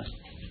Hannah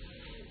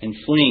in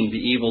fleeing the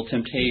evil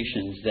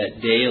temptations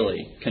that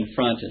daily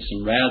confront us,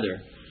 and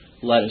rather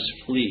let us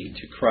flee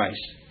to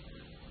Christ,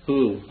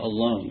 who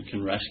alone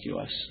can rescue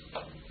us.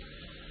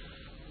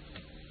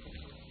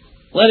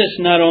 Let us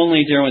not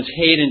only, dear ones,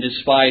 hate and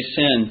despise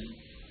sin,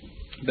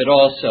 but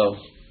also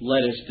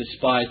let us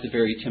despise the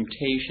very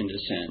temptation to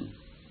sin.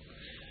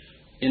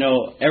 You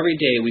know, every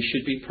day we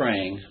should be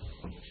praying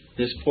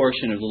this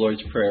portion of the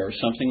Lord's Prayer, or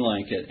something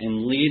like it,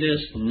 and lead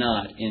us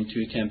not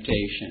into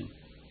temptation,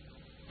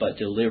 but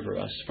deliver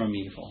us from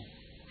evil.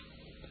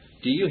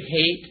 Do you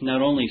hate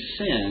not only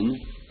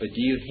sin, but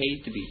do you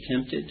hate to be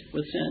tempted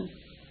with sin?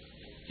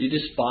 Do you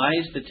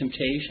despise the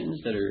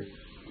temptations that are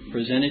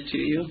presented to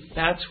you?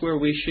 That's where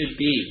we should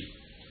be.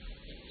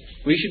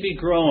 We should be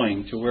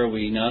growing to where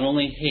we not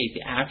only hate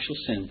the actual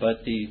sin,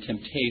 but the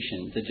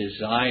temptation, the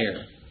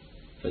desire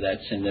for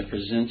that sin that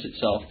presents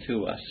itself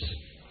to us.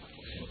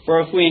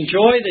 For if we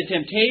enjoy the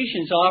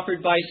temptations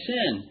offered by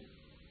sin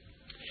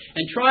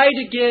and try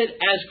to get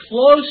as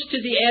close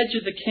to the edge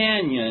of the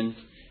canyon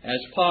as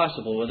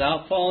possible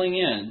without falling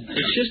in,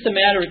 it's just a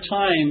matter of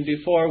time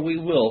before we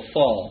will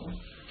fall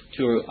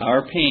to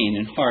our pain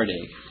and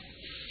heartache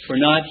for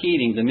not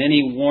heeding the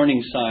many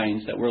warning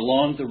signs that were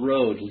along the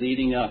road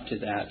leading up to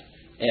that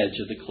edge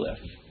of the cliff.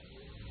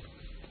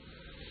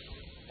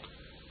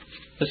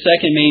 The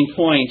second main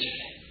point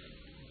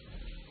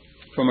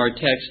from our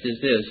text is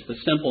this: the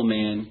simple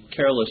man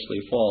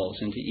carelessly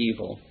falls into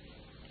evil.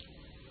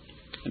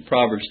 In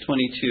Proverbs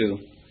 22,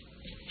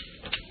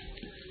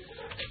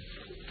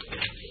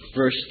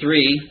 verse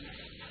 3,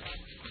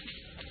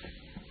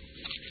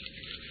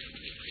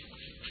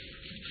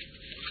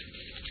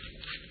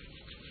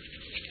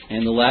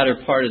 and the latter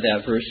part of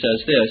that verse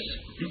says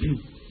this: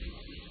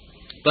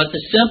 but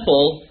the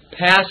simple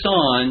pass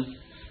on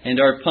and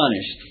are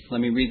punished.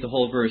 Let me read the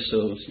whole verse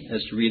so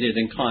as to read it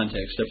in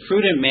context. A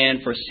prudent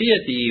man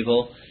foreseeth the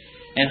evil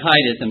and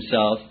hideth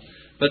himself,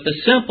 but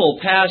the simple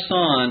pass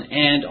on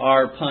and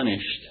are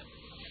punished.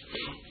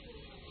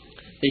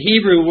 The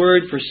Hebrew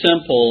word for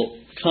simple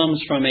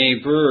comes from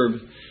a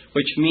verb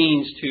which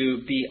means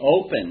to be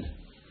open,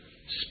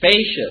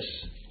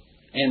 spacious,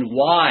 and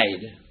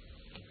wide.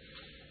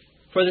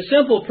 For the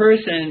simple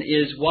person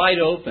is wide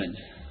open,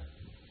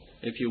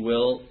 if you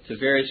will, to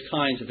various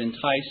kinds of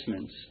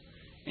enticements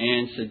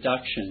and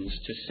seductions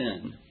to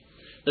sin.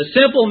 The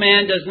simple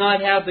man does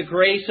not have the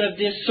grace of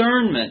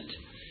discernment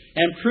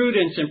and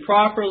prudence in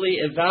properly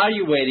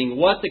evaluating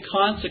what the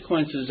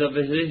consequences of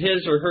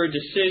his or her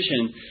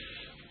decision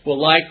will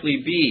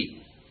likely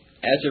be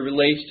as it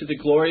relates to the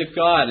glory of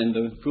God and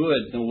the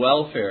good, the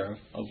welfare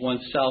of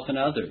oneself and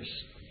others.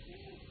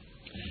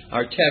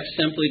 Our text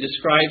simply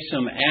describes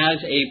him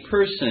as a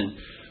person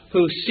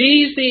who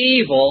sees the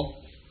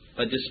evil,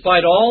 but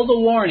despite all the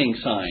warning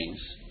signs,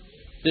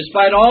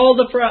 despite all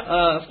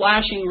the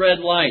flashing red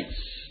lights,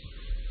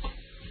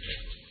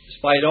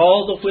 despite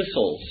all the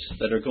whistles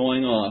that are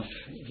going off,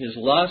 his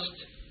lust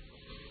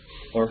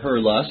or her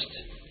lust,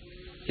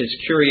 his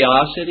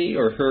curiosity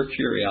or her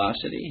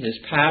curiosity, his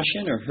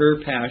passion or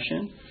her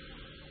passion,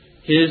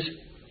 his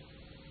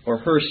or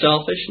her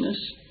selfishness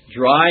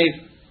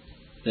drive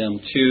them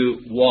to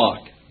walk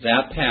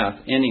that path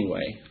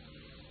anyway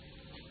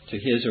to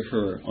his or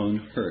her own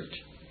hurt,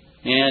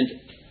 and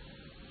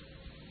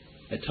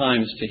at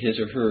times to his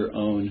or her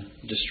own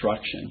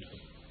destruction.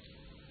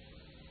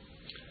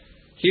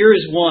 Here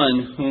is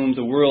one whom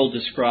the world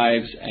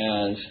describes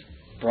as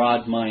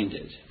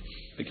broad-minded,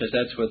 because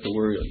that's what the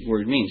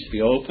word means, to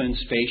be open,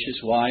 spacious,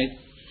 wide.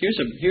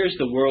 Here's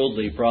the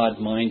worldly,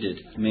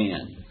 broad-minded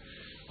man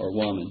or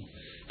woman,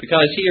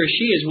 because he or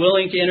she is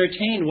willing to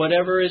entertain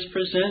whatever is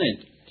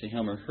presented to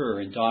him or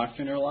her in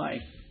doctrine or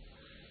life.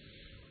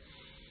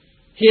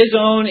 His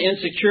own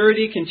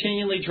insecurity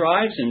continually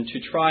drives him to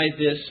try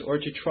this or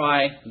to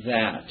try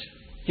that.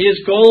 He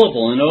is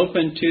gullible and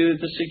open to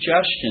the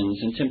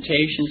suggestions and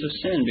temptations of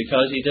sin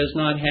because he does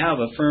not have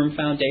a firm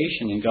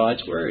foundation in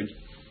God's Word.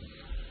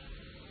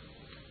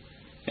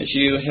 As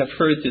you have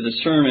heard through the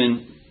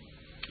sermon,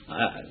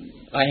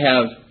 I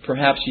have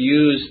perhaps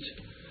used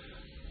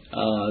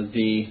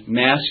the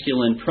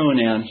masculine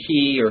pronoun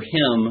he or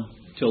him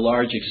to a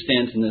large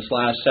extent in this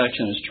last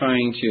section. I was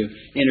trying to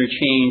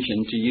interchange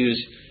and to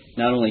use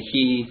not only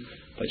he,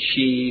 but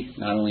she,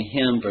 not only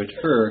him, but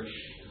her.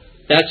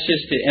 That's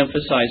just to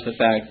emphasize the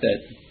fact that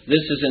this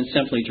isn't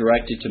simply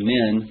directed to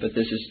men, but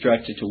this is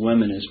directed to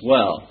women as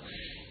well.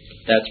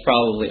 That's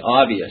probably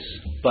obvious,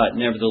 but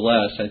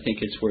nevertheless, I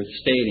think it's worth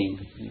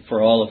stating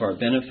for all of our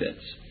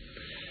benefits.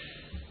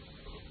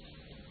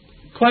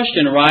 The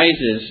question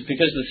arises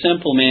because the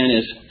simple man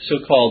is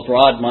so-called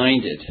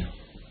broad-minded.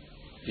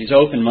 He's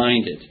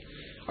open-minded.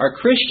 Are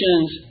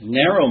Christians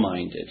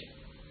narrow-minded?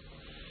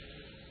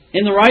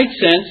 In the right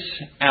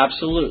sense,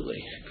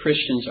 absolutely.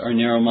 Christians are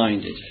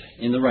narrow-minded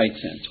in the right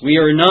sense. We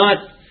are not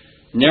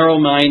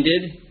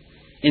narrow-minded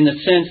in the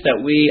sense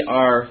that we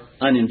are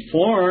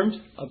uninformed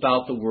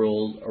about the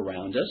world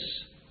around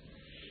us.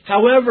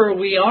 However,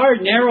 we are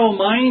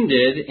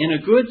narrow-minded in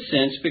a good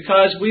sense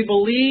because we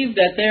believe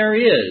that there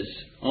is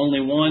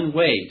only one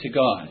way to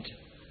God,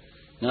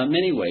 not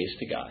many ways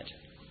to God.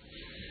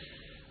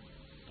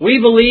 We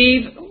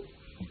believe,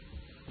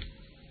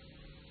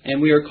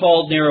 and we are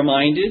called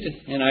narrow-minded,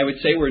 and I would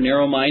say we're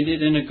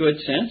narrow-minded in a good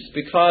sense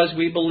because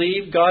we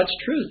believe God's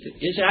truth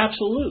is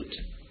absolute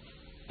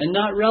and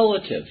not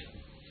relative.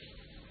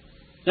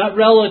 Not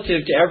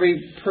relative to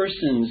every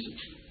person's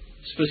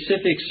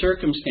specific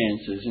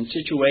circumstances and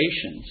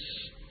situations.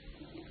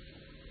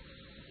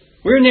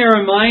 We're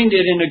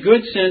narrow-minded in a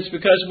good sense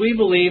because we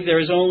believe there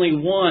is only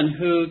one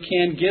who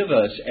can give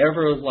us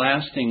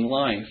everlasting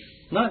life.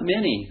 Not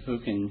many who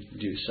can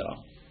do so.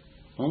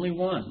 Only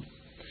one.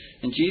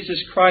 And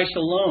Jesus Christ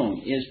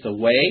alone is the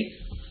way,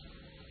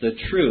 the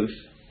truth,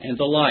 and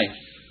the life.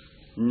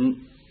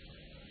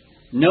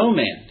 No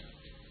man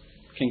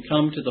can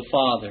come to the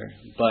Father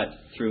but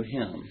through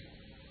Him.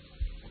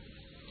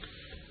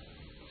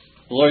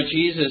 The Lord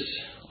Jesus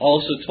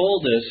also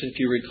told us, if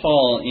you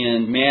recall,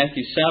 in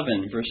Matthew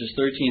 7, verses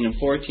 13 and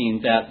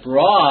 14, that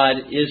broad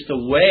is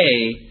the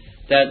way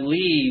that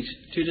leads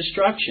to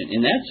destruction.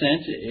 In that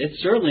sense,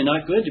 it's certainly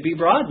not good to be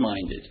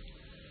broad-minded.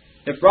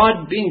 If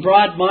being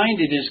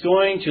broad-minded is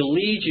going to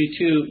lead you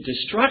to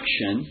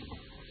destruction,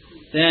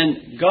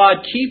 then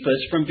God keep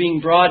us from being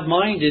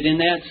broad-minded in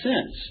that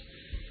sense.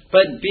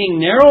 But being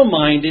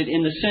narrow-minded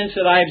in the sense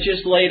that I have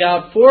just laid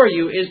out for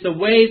you is the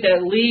way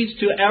that leads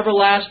to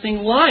everlasting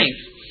life.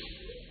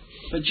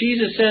 But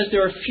Jesus says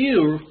there are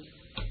few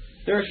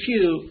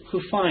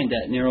who find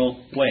that narrow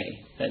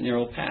way, that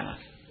narrow path,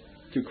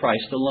 through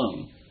Christ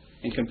alone,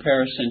 in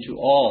comparison to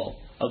all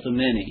of the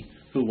many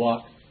who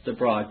walk the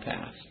broad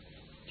path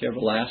to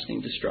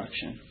everlasting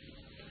destruction.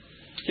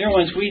 Dear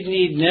ones, we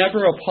need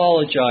never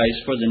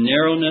apologize for the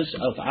narrowness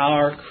of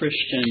our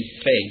Christian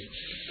faith,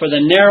 for the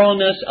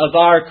narrowness of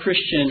our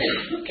Christian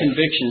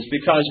convictions,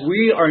 because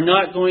we are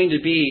not going to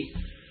be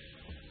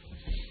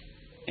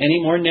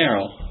any more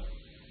narrow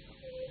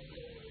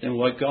than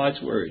what God's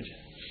Word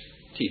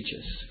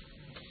teaches.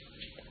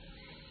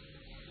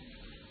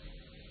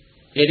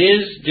 It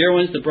is, dear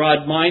ones, the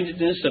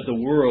broad-mindedness of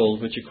the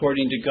world, which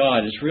according to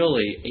God is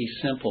really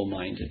a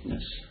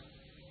simple-mindedness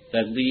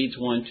that leads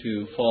one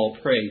to fall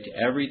prey to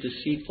every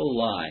deceitful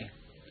lie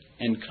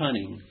and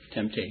cunning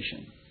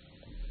temptation.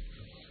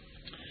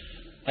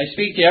 I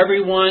speak to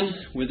everyone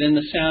within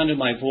the sound of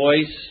my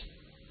voice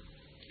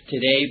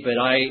today, but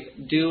I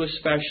do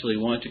especially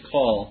want to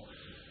call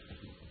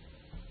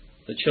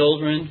the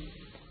children,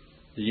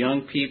 the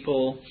young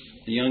people,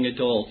 the young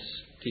adults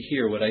to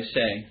hear what I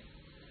say.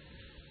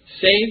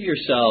 Save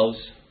yourselves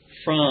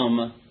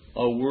from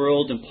a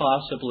world and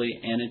possibly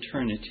an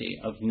eternity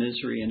of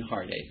misery and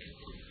heartache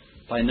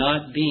by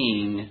not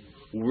being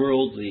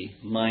worldly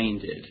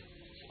minded,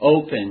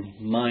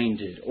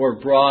 open-minded, or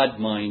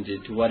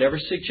broad-minded to whatever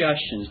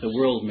suggestions the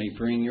world may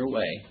bring your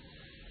way,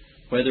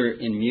 whether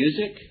in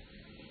music,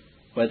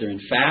 whether in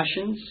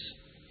fashions,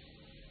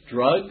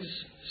 drugs,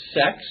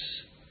 sex,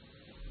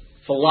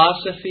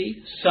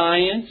 philosophy,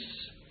 science,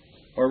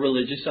 or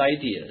religious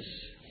ideas.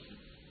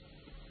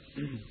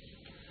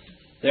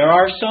 There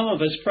are some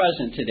of us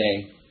present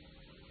today,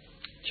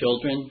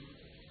 children,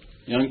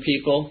 young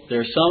people, there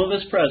are some of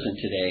us present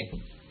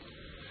today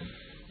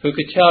who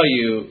could tell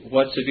you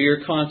what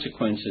severe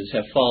consequences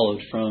have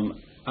followed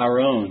from our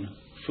own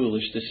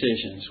foolish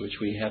decisions which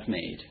we have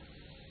made.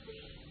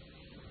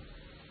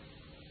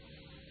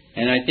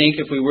 And I think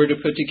if we were to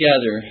put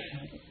together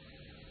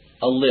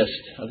a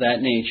list of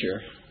that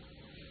nature,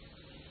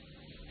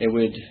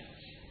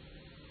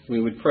 we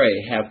would pray,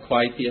 have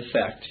quite the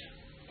effect.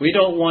 We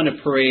don't want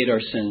to parade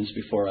our sins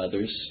before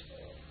others.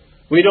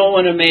 We don't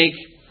want to make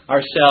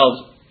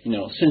ourselves,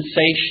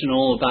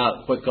 sensational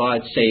about what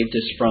God saved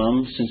us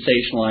from,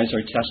 sensationalize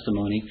our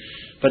testimony.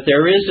 But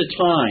there is a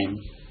time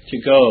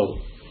to go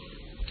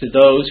to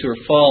those who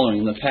are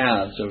following the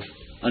paths of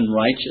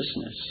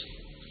unrighteousness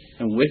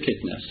and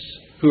wickedness,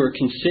 who are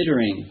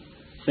considering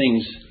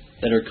things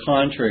that are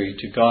contrary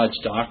to God's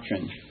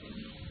doctrine,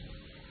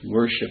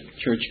 worship,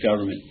 church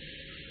government.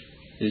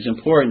 It is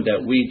important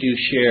that we do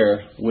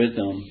share with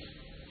them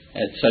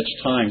at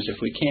such times, if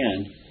we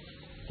can,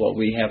 what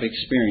we have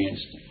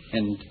experienced,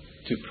 and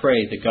to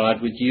pray that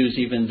God would use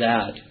even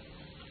that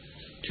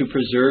to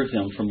preserve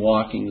them from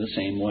walking the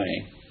same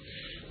way.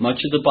 Much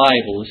of the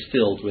Bible is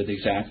filled with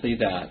exactly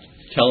that,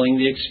 telling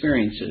the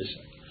experiences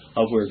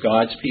of where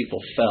God's people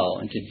fell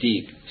into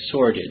deep,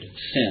 sordid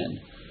sin,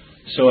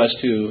 so as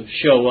to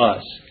show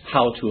us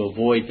how to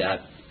avoid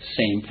that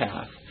same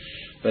path,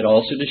 but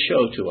also to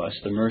show to us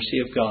the mercy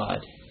of God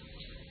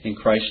in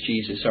Christ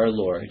Jesus our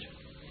Lord,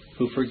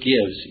 who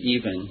forgives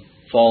even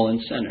fallen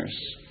sinners.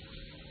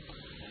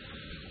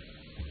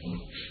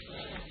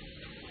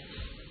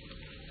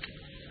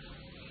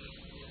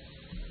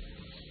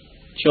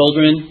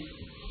 Children,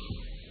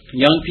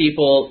 young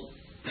people,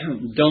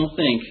 don't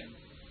think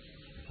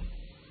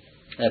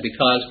that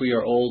because we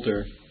are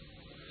older,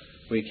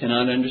 we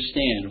cannot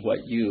understand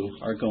what you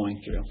are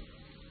going through.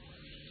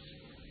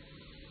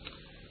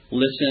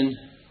 Listen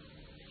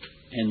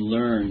and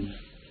learn.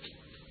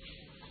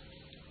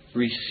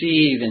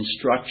 Receive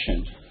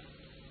instruction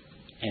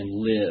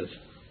and live.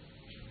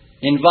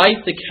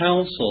 Invite the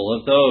counsel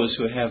of those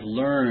who have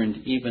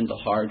learned even the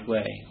hard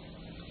way.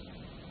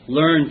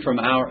 Learn from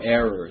our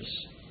errors.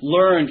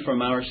 Learn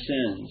from our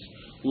sins.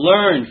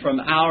 Learn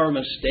from our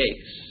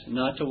mistakes,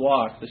 not to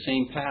walk the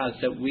same paths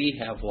that we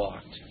have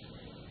walked.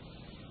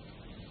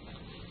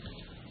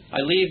 I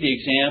leave the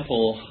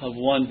example of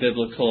one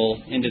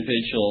biblical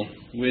individual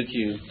with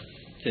you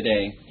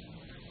today,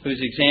 whose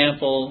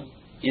example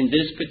in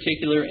this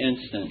particular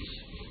instance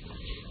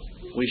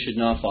we should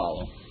not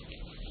follow.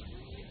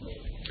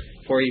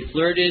 For he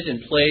flirted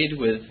and played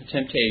with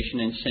temptation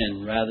and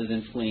sin rather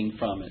than fleeing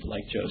from it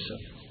like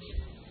Joseph.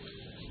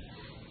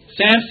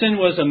 Samson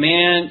was a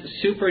man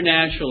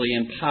supernaturally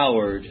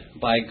empowered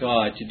by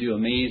God to do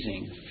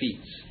amazing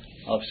feats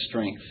of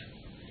strength.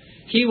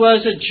 He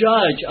was a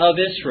judge of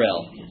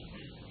Israel.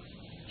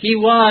 He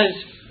was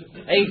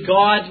a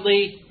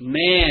godly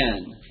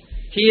man.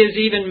 He is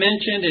even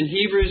mentioned in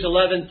Hebrews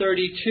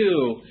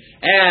 11:32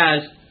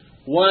 as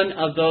one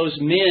of those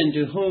men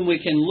to whom we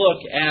can look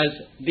as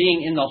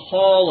being in the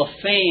hall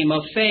of fame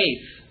of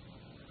faith,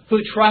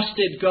 who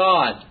trusted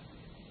God.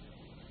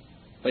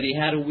 But he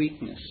had a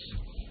weakness,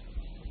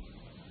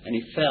 and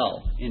he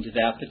fell into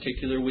that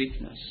particular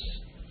weakness.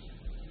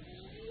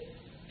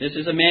 This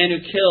is a man who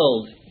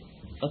killed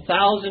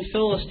 1,000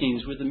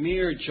 Philistines with a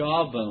mere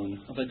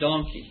jawbone of a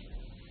donkey.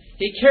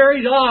 He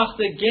carried off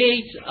the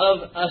gates of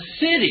a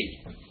city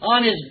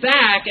on his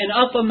back and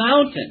up a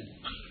mountain,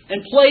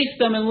 and placed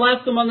them and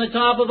left them on the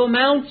top of a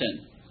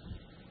mountain.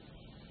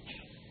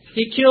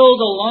 He killed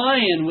a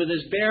lion with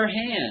his bare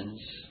hands,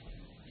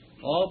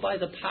 all by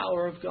the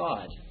power of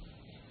God.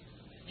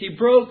 He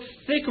broke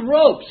thick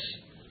ropes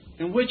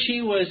in which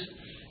he was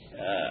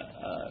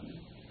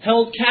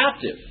held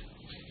captive.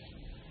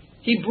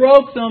 He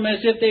broke them as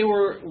if they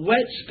were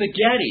wet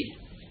spaghetti.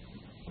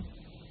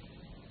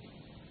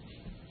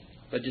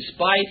 But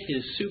despite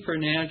his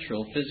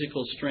supernatural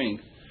physical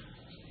strength,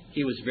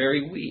 he was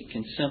very weak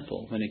and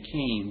simple when it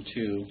came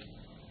to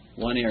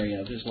one area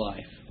of his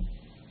life,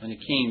 when it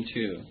came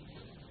to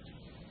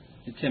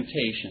the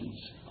temptations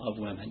of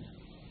women.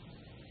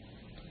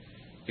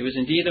 He was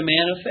indeed a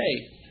man of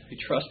faith who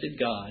trusted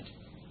God,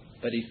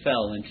 but he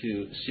fell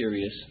into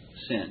serious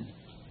sin.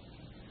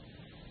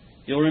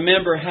 You'll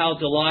remember how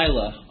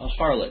Delilah, a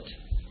harlot,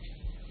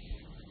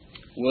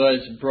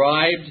 was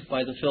bribed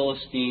by the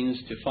Philistines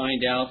to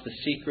find out the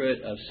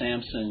secret of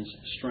Samson's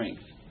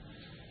strength.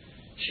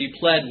 She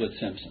pled with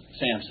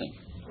Samson.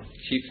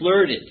 She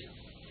flirted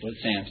with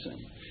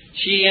Samson.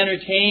 She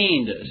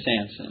entertained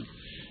Samson.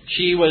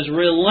 She was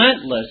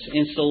relentless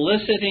in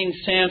soliciting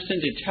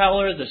Samson to tell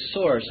her the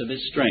source of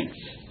his strength.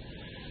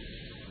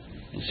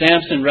 And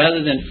Samson,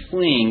 rather than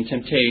fleeing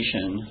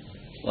temptation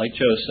like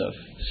Joseph,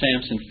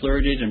 Samson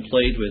flirted and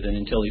played with it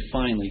until he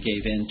finally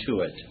gave in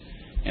to it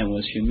and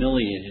was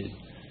humiliated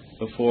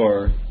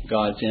before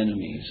God's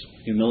enemies,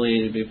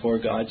 humiliated before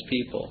God's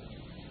people,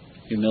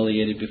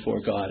 humiliated before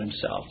God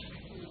himself.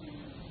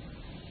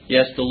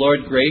 Yes, the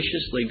Lord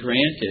graciously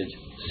granted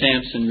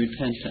Samson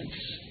repentance,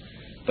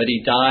 but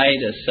he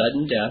died a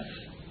sudden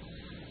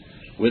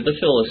death with the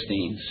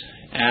Philistines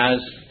as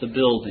the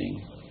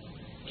building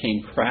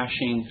came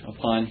crashing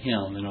upon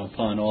him and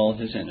upon all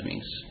his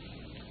enemies.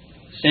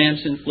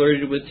 Samson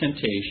flirted with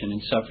temptation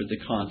and suffered the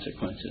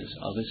consequences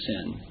of his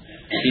sin.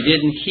 He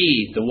didn't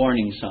heed the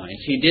warning signs.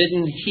 He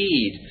didn't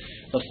heed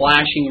the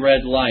flashing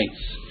red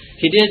lights.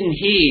 He didn't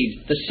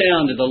heed the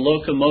sound of the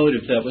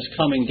locomotive that was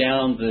coming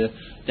down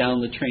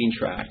the train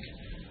track.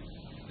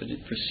 But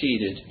it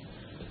proceeded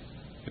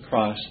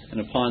across and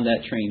upon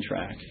that train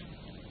track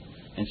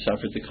and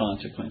suffered the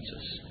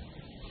consequences.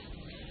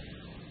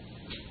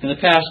 In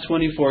the past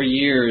 24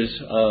 years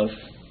of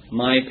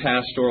my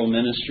pastoral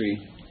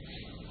ministry,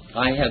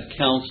 I have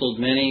counseled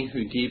many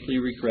who deeply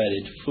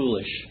regretted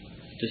foolish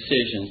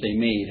decisions they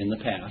made in the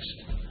past.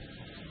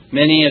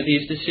 Many of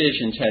these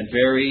decisions had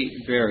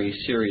very, very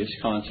serious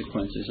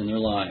consequences in their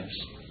lives.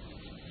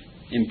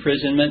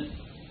 Imprisonment,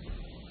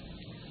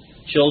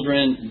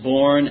 children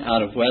born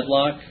out of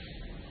wedlock,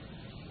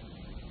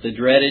 the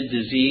dreaded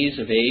disease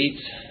of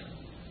AIDS,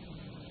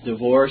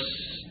 divorce,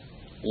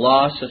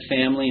 loss of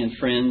family and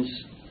friends,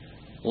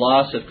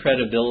 loss of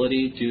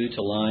credibility due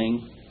to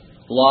lying,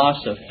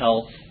 loss of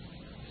health,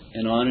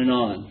 and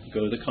on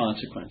go the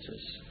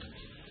consequences.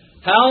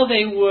 How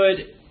they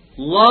would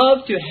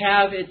love to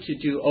have it to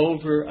do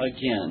over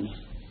again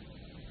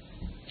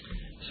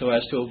so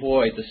as to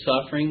avoid the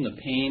suffering,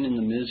 the pain, and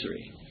the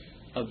misery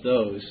of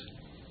those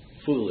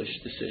foolish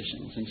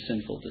decisions and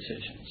sinful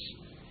decisions.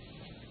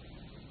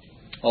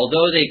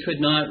 Although they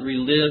could not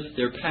relive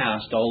their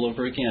past all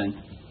over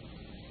again,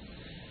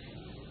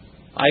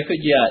 I could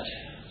yet,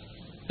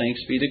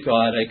 thanks be to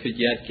God, I could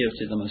yet give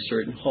to them a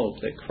certain hope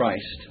that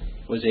Christ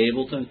was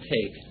able to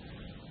take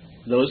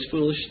those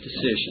foolish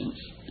decisions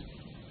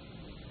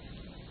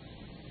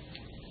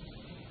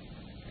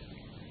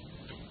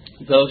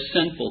those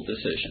sinful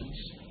decisions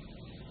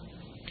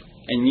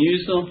and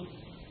use them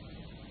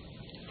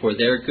for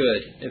their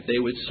good if they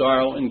would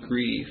sorrow and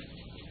grieve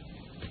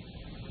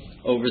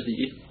over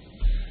the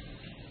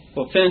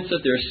offense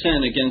of their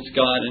sin against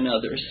God and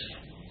others,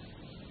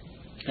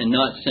 and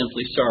not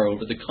simply sorrow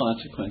over the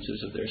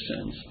consequences of their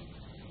sins.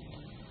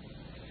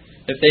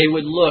 If they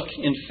would look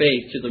in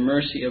faith to the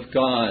mercy of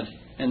God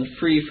and the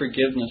free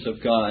forgiveness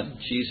of God,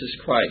 Jesus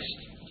Christ,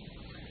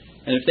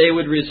 and if they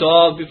would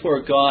resolve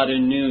before God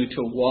anew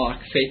to walk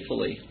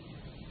faithfully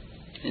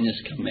in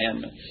His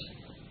commandments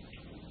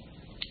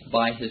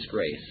by His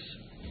grace.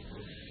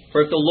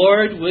 For if the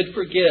Lord would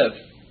forgive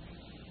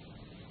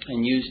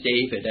and use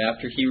David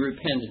after he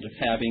repented of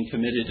having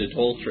committed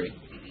adultery,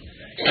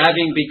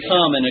 having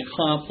become an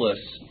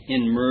accomplice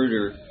in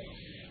murder,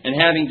 and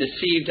having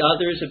deceived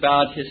others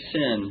about his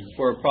sin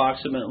for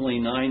approximately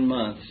 9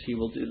 months, He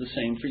will do the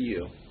same for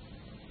you.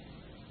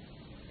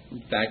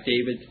 In fact,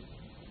 David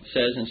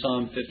says in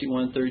Psalm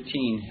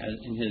 51:13,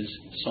 in his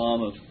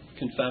Psalm of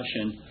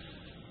Confession,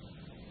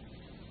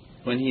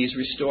 when he's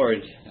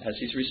restored,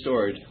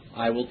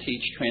 I will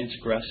teach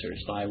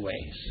transgressors thy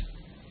ways.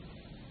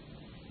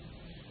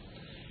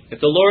 If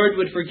the Lord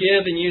would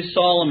forgive and use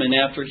Solomon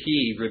after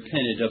he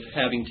repented of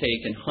having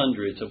taken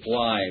hundreds of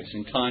wives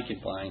and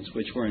concubines,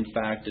 which were in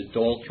fact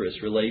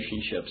adulterous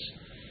relationships,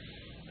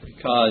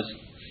 because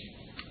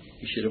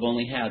he should have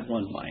only had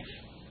one wife,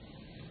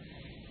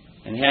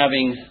 and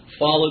having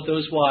followed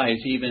those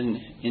wives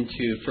even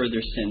into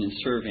further sin and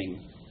serving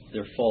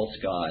their false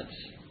gods,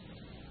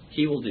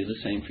 He will do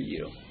the same for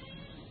you.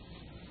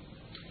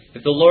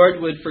 If the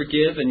Lord would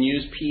forgive and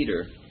use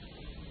Peter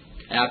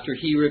after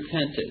he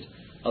repented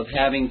of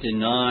having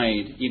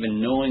denied even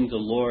knowing the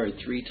Lord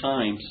 3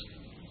 times,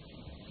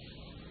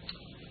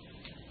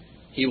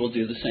 He will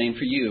do the same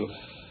for you.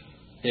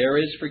 There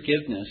is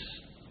forgiveness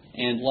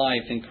and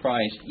life in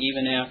Christ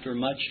even after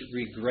much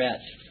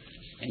regret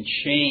and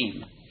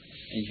shame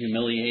and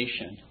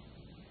humiliation.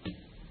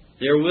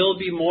 There will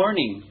be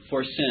mourning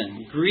for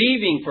sin,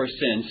 grieving for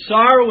sin,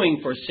 sorrowing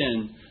for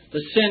sin,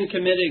 the sin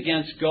committed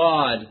against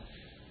God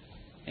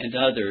and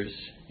others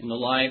in the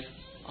life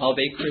of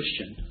a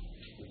Christian.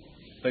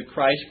 But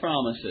Christ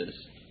promises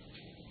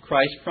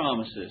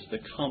the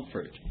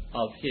comfort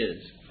of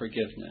His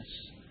forgiveness.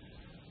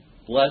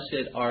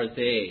 Blessed are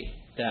they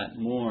that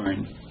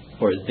mourn,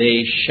 for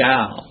they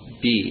shall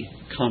be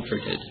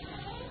comforted.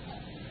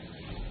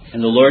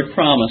 And the Lord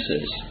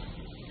promises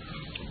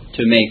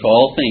to make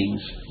all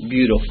things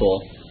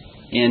beautiful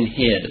in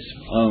His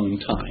own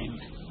time.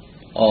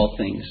 All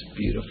things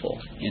beautiful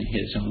in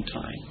His own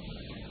time.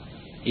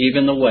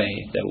 Even the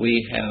way that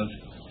we have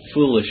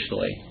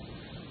foolishly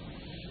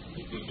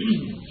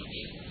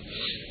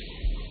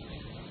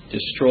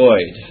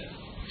destroyed,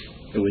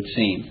 it would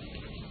seem,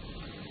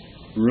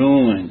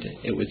 ruined,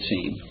 it would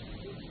seem,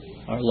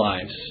 our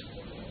lives.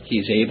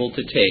 He's able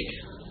to take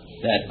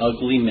that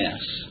ugly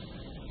mess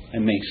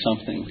and make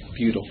something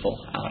beautiful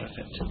out of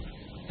it.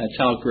 That's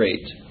how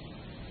great,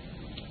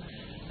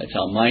 that's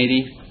how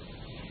mighty,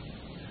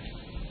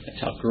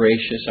 that's how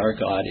gracious our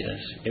God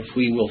is. If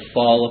we will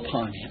fall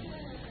upon Him,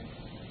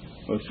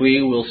 if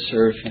we will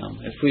serve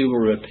Him, if we will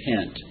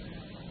repent,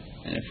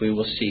 and if we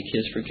will seek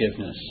His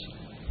forgiveness,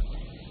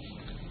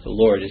 the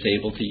Lord is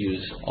able to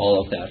use all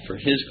of that for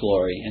His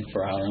glory and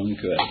for our own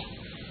good.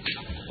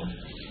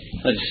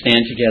 Let us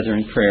stand together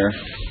in prayer.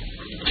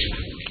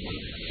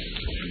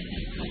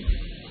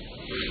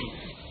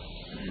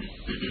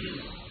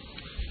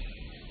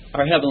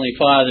 Our Heavenly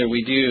Father,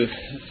 we do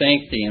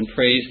thank Thee and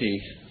praise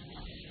Thee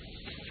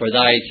for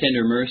Thy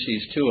tender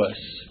mercies to us.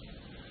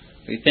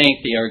 We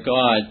thank Thee, our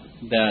God,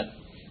 that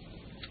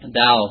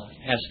Thou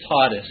hast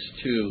taught us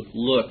to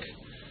look,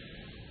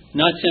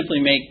 not simply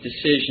make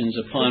decisions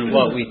upon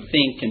what we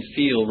think and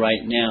feel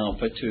right now,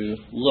 but to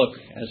look,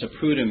 as a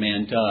prudent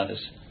man does,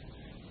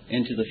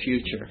 into the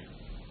future.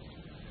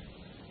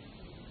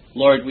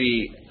 Lord,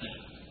 we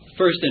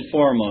first and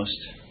foremost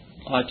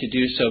ought to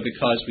do so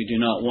because we do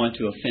not want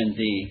to offend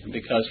Thee,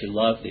 because we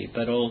love Thee.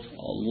 But,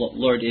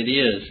 Lord, it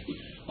is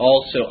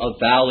also a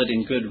valid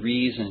and good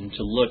reason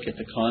to look at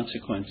the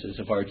consequences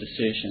of our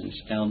decisions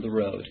down the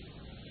road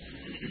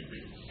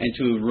and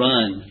to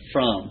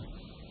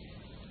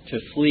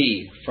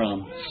flee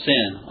from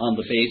sin on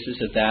the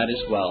basis of that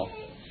as well.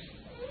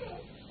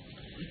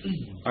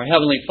 Our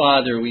Heavenly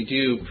Father, we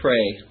do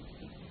pray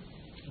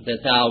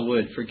that Thou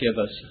would forgive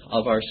us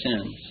of our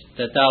sins,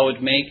 that Thou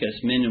would make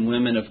us men and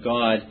women of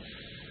God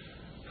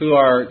who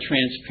are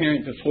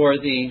transparent before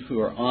Thee, who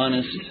are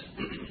honest,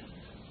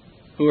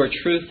 who are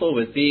truthful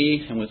with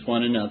Thee and with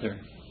one another.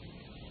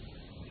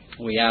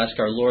 We ask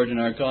our Lord and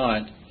our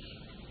God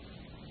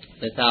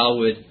that Thou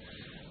would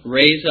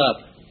raise up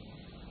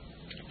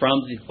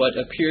from what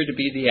appear to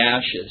be the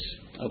ashes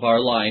of our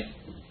life,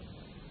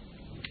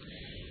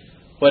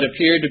 what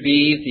appear to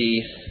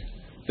be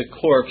the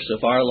corpse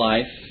of our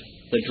life,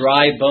 the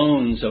dry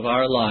bones of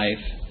our life,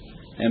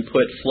 and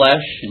put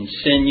flesh and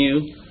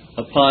sinew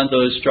upon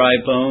those dry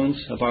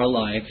bones of our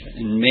life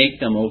and make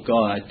them, O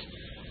God,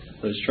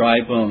 those dry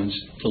bones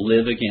to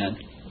live again,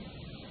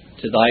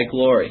 to Thy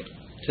glory,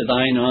 to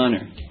Thine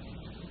honor,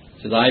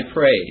 to Thy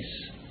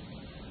praise.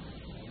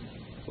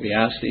 We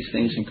ask these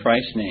things in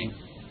Christ's name.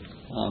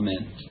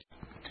 Amen.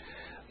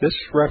 This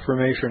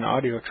Reformation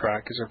audio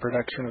track is a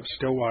production of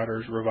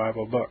Stillwater's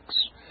Revival Books.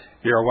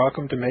 You are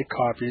welcome to make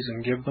copies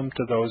and give them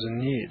to those in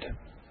need.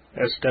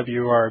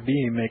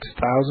 SWRB makes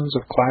thousands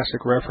of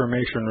classic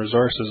Reformation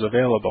resources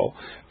available,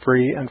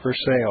 free and for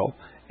sale,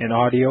 in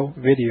audio,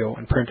 video,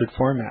 and printed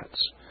formats.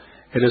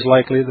 It is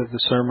likely that the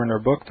sermon or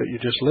book that you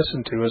just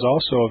listened to is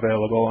also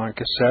available on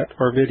cassette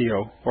or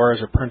video, or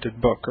as a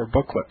printed book or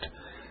booklet.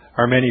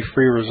 Our many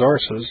free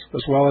resources,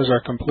 as well as our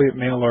complete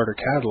mail-order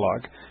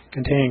catalog,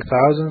 containing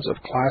thousands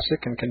of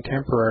classic and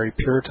contemporary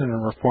Puritan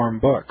and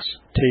Reformed books,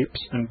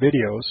 tapes, and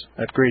videos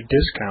at great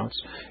discounts,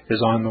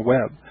 is on the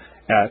web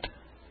at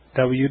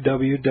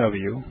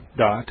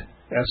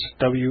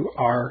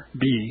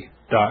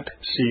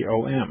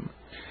www.swrb.com.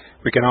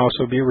 We can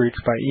also be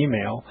reached by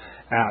email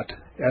at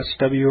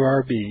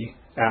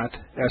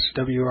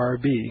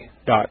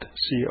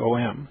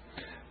swrb@swrb.com,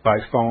 by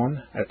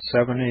phone at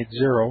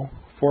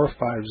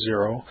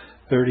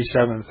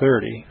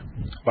 780-450-3730,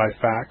 by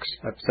fax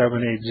at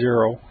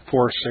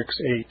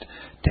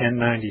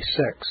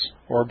 780-468-1096,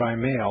 or by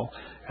mail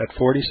at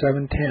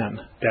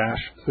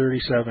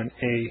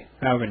 4710-37A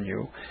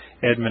Avenue,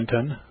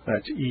 Edmonton,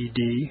 that's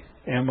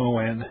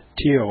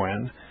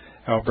Edmonton,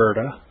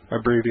 Alberta,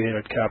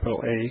 abbreviated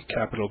capital A,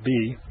 capital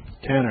B,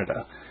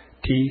 Canada,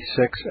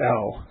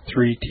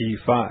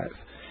 T6L3T5.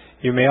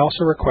 You may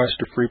also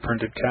request a free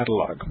printed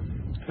catalog.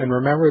 And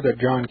remember that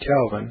John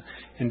Calvin,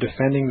 in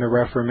defending the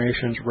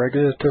Reformation's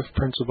regulative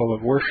principle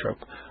of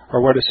worship,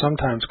 or what is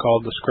sometimes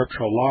called the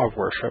scriptural law of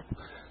worship,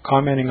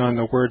 commenting on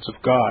the words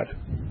of God,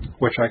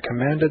 which I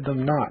commanded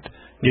them not,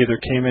 neither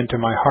came into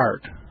my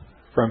heart,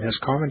 from his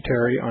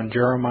commentary on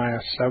Jeremiah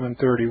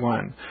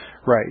 7:31,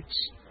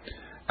 writes,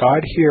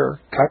 God here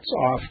cuts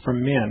off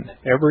from men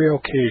every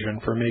occasion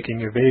for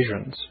making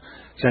evasions,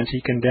 since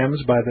he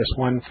condemns by this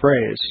one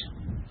phrase,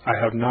 I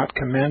have not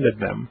commanded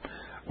them,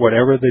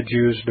 whatever the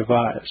Jews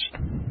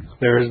devised.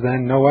 There is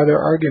then no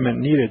other argument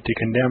needed to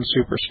condemn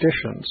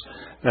superstitions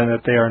than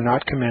that they are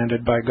not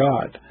commanded by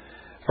God.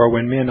 For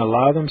when men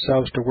allow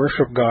themselves to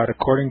worship God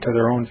according to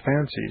their own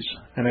fancies,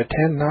 and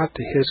attend not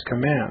to His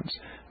commands,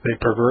 they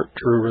pervert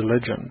true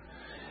religion.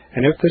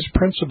 And if this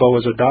principle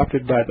was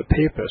adopted by the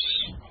Papists,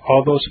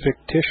 all those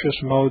fictitious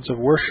modes of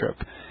worship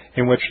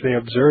in which they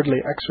absurdly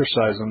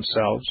exercise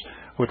themselves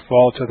would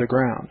fall to the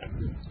ground.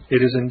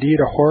 It is indeed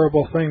a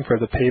horrible thing for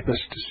the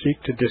Papists to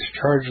seek to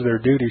discharge their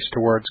duties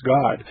towards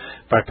God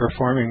by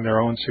performing their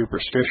own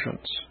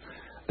superstitions.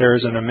 There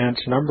is an immense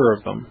number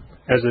of them,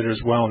 as it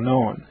is well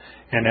known,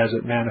 and as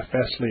it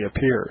manifestly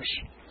appears.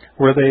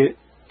 Were they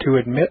to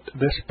admit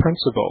this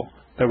principle,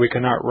 that we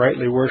cannot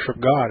rightly worship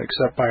God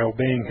except by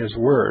obeying His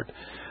word,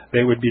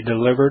 they would be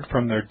delivered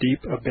from their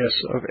deep abyss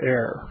of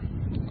error.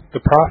 The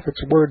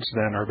prophet's words,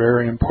 then, are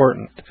very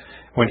important,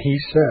 when he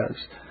says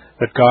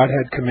that God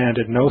had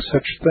commanded no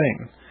such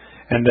thing,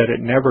 and that it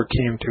never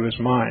came to his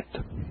mind,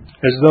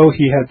 as though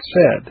he had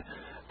said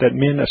that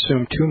men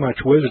assume too much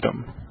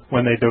wisdom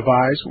when they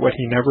devise what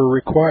he never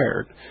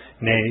required,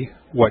 nay,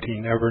 what he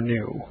never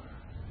knew.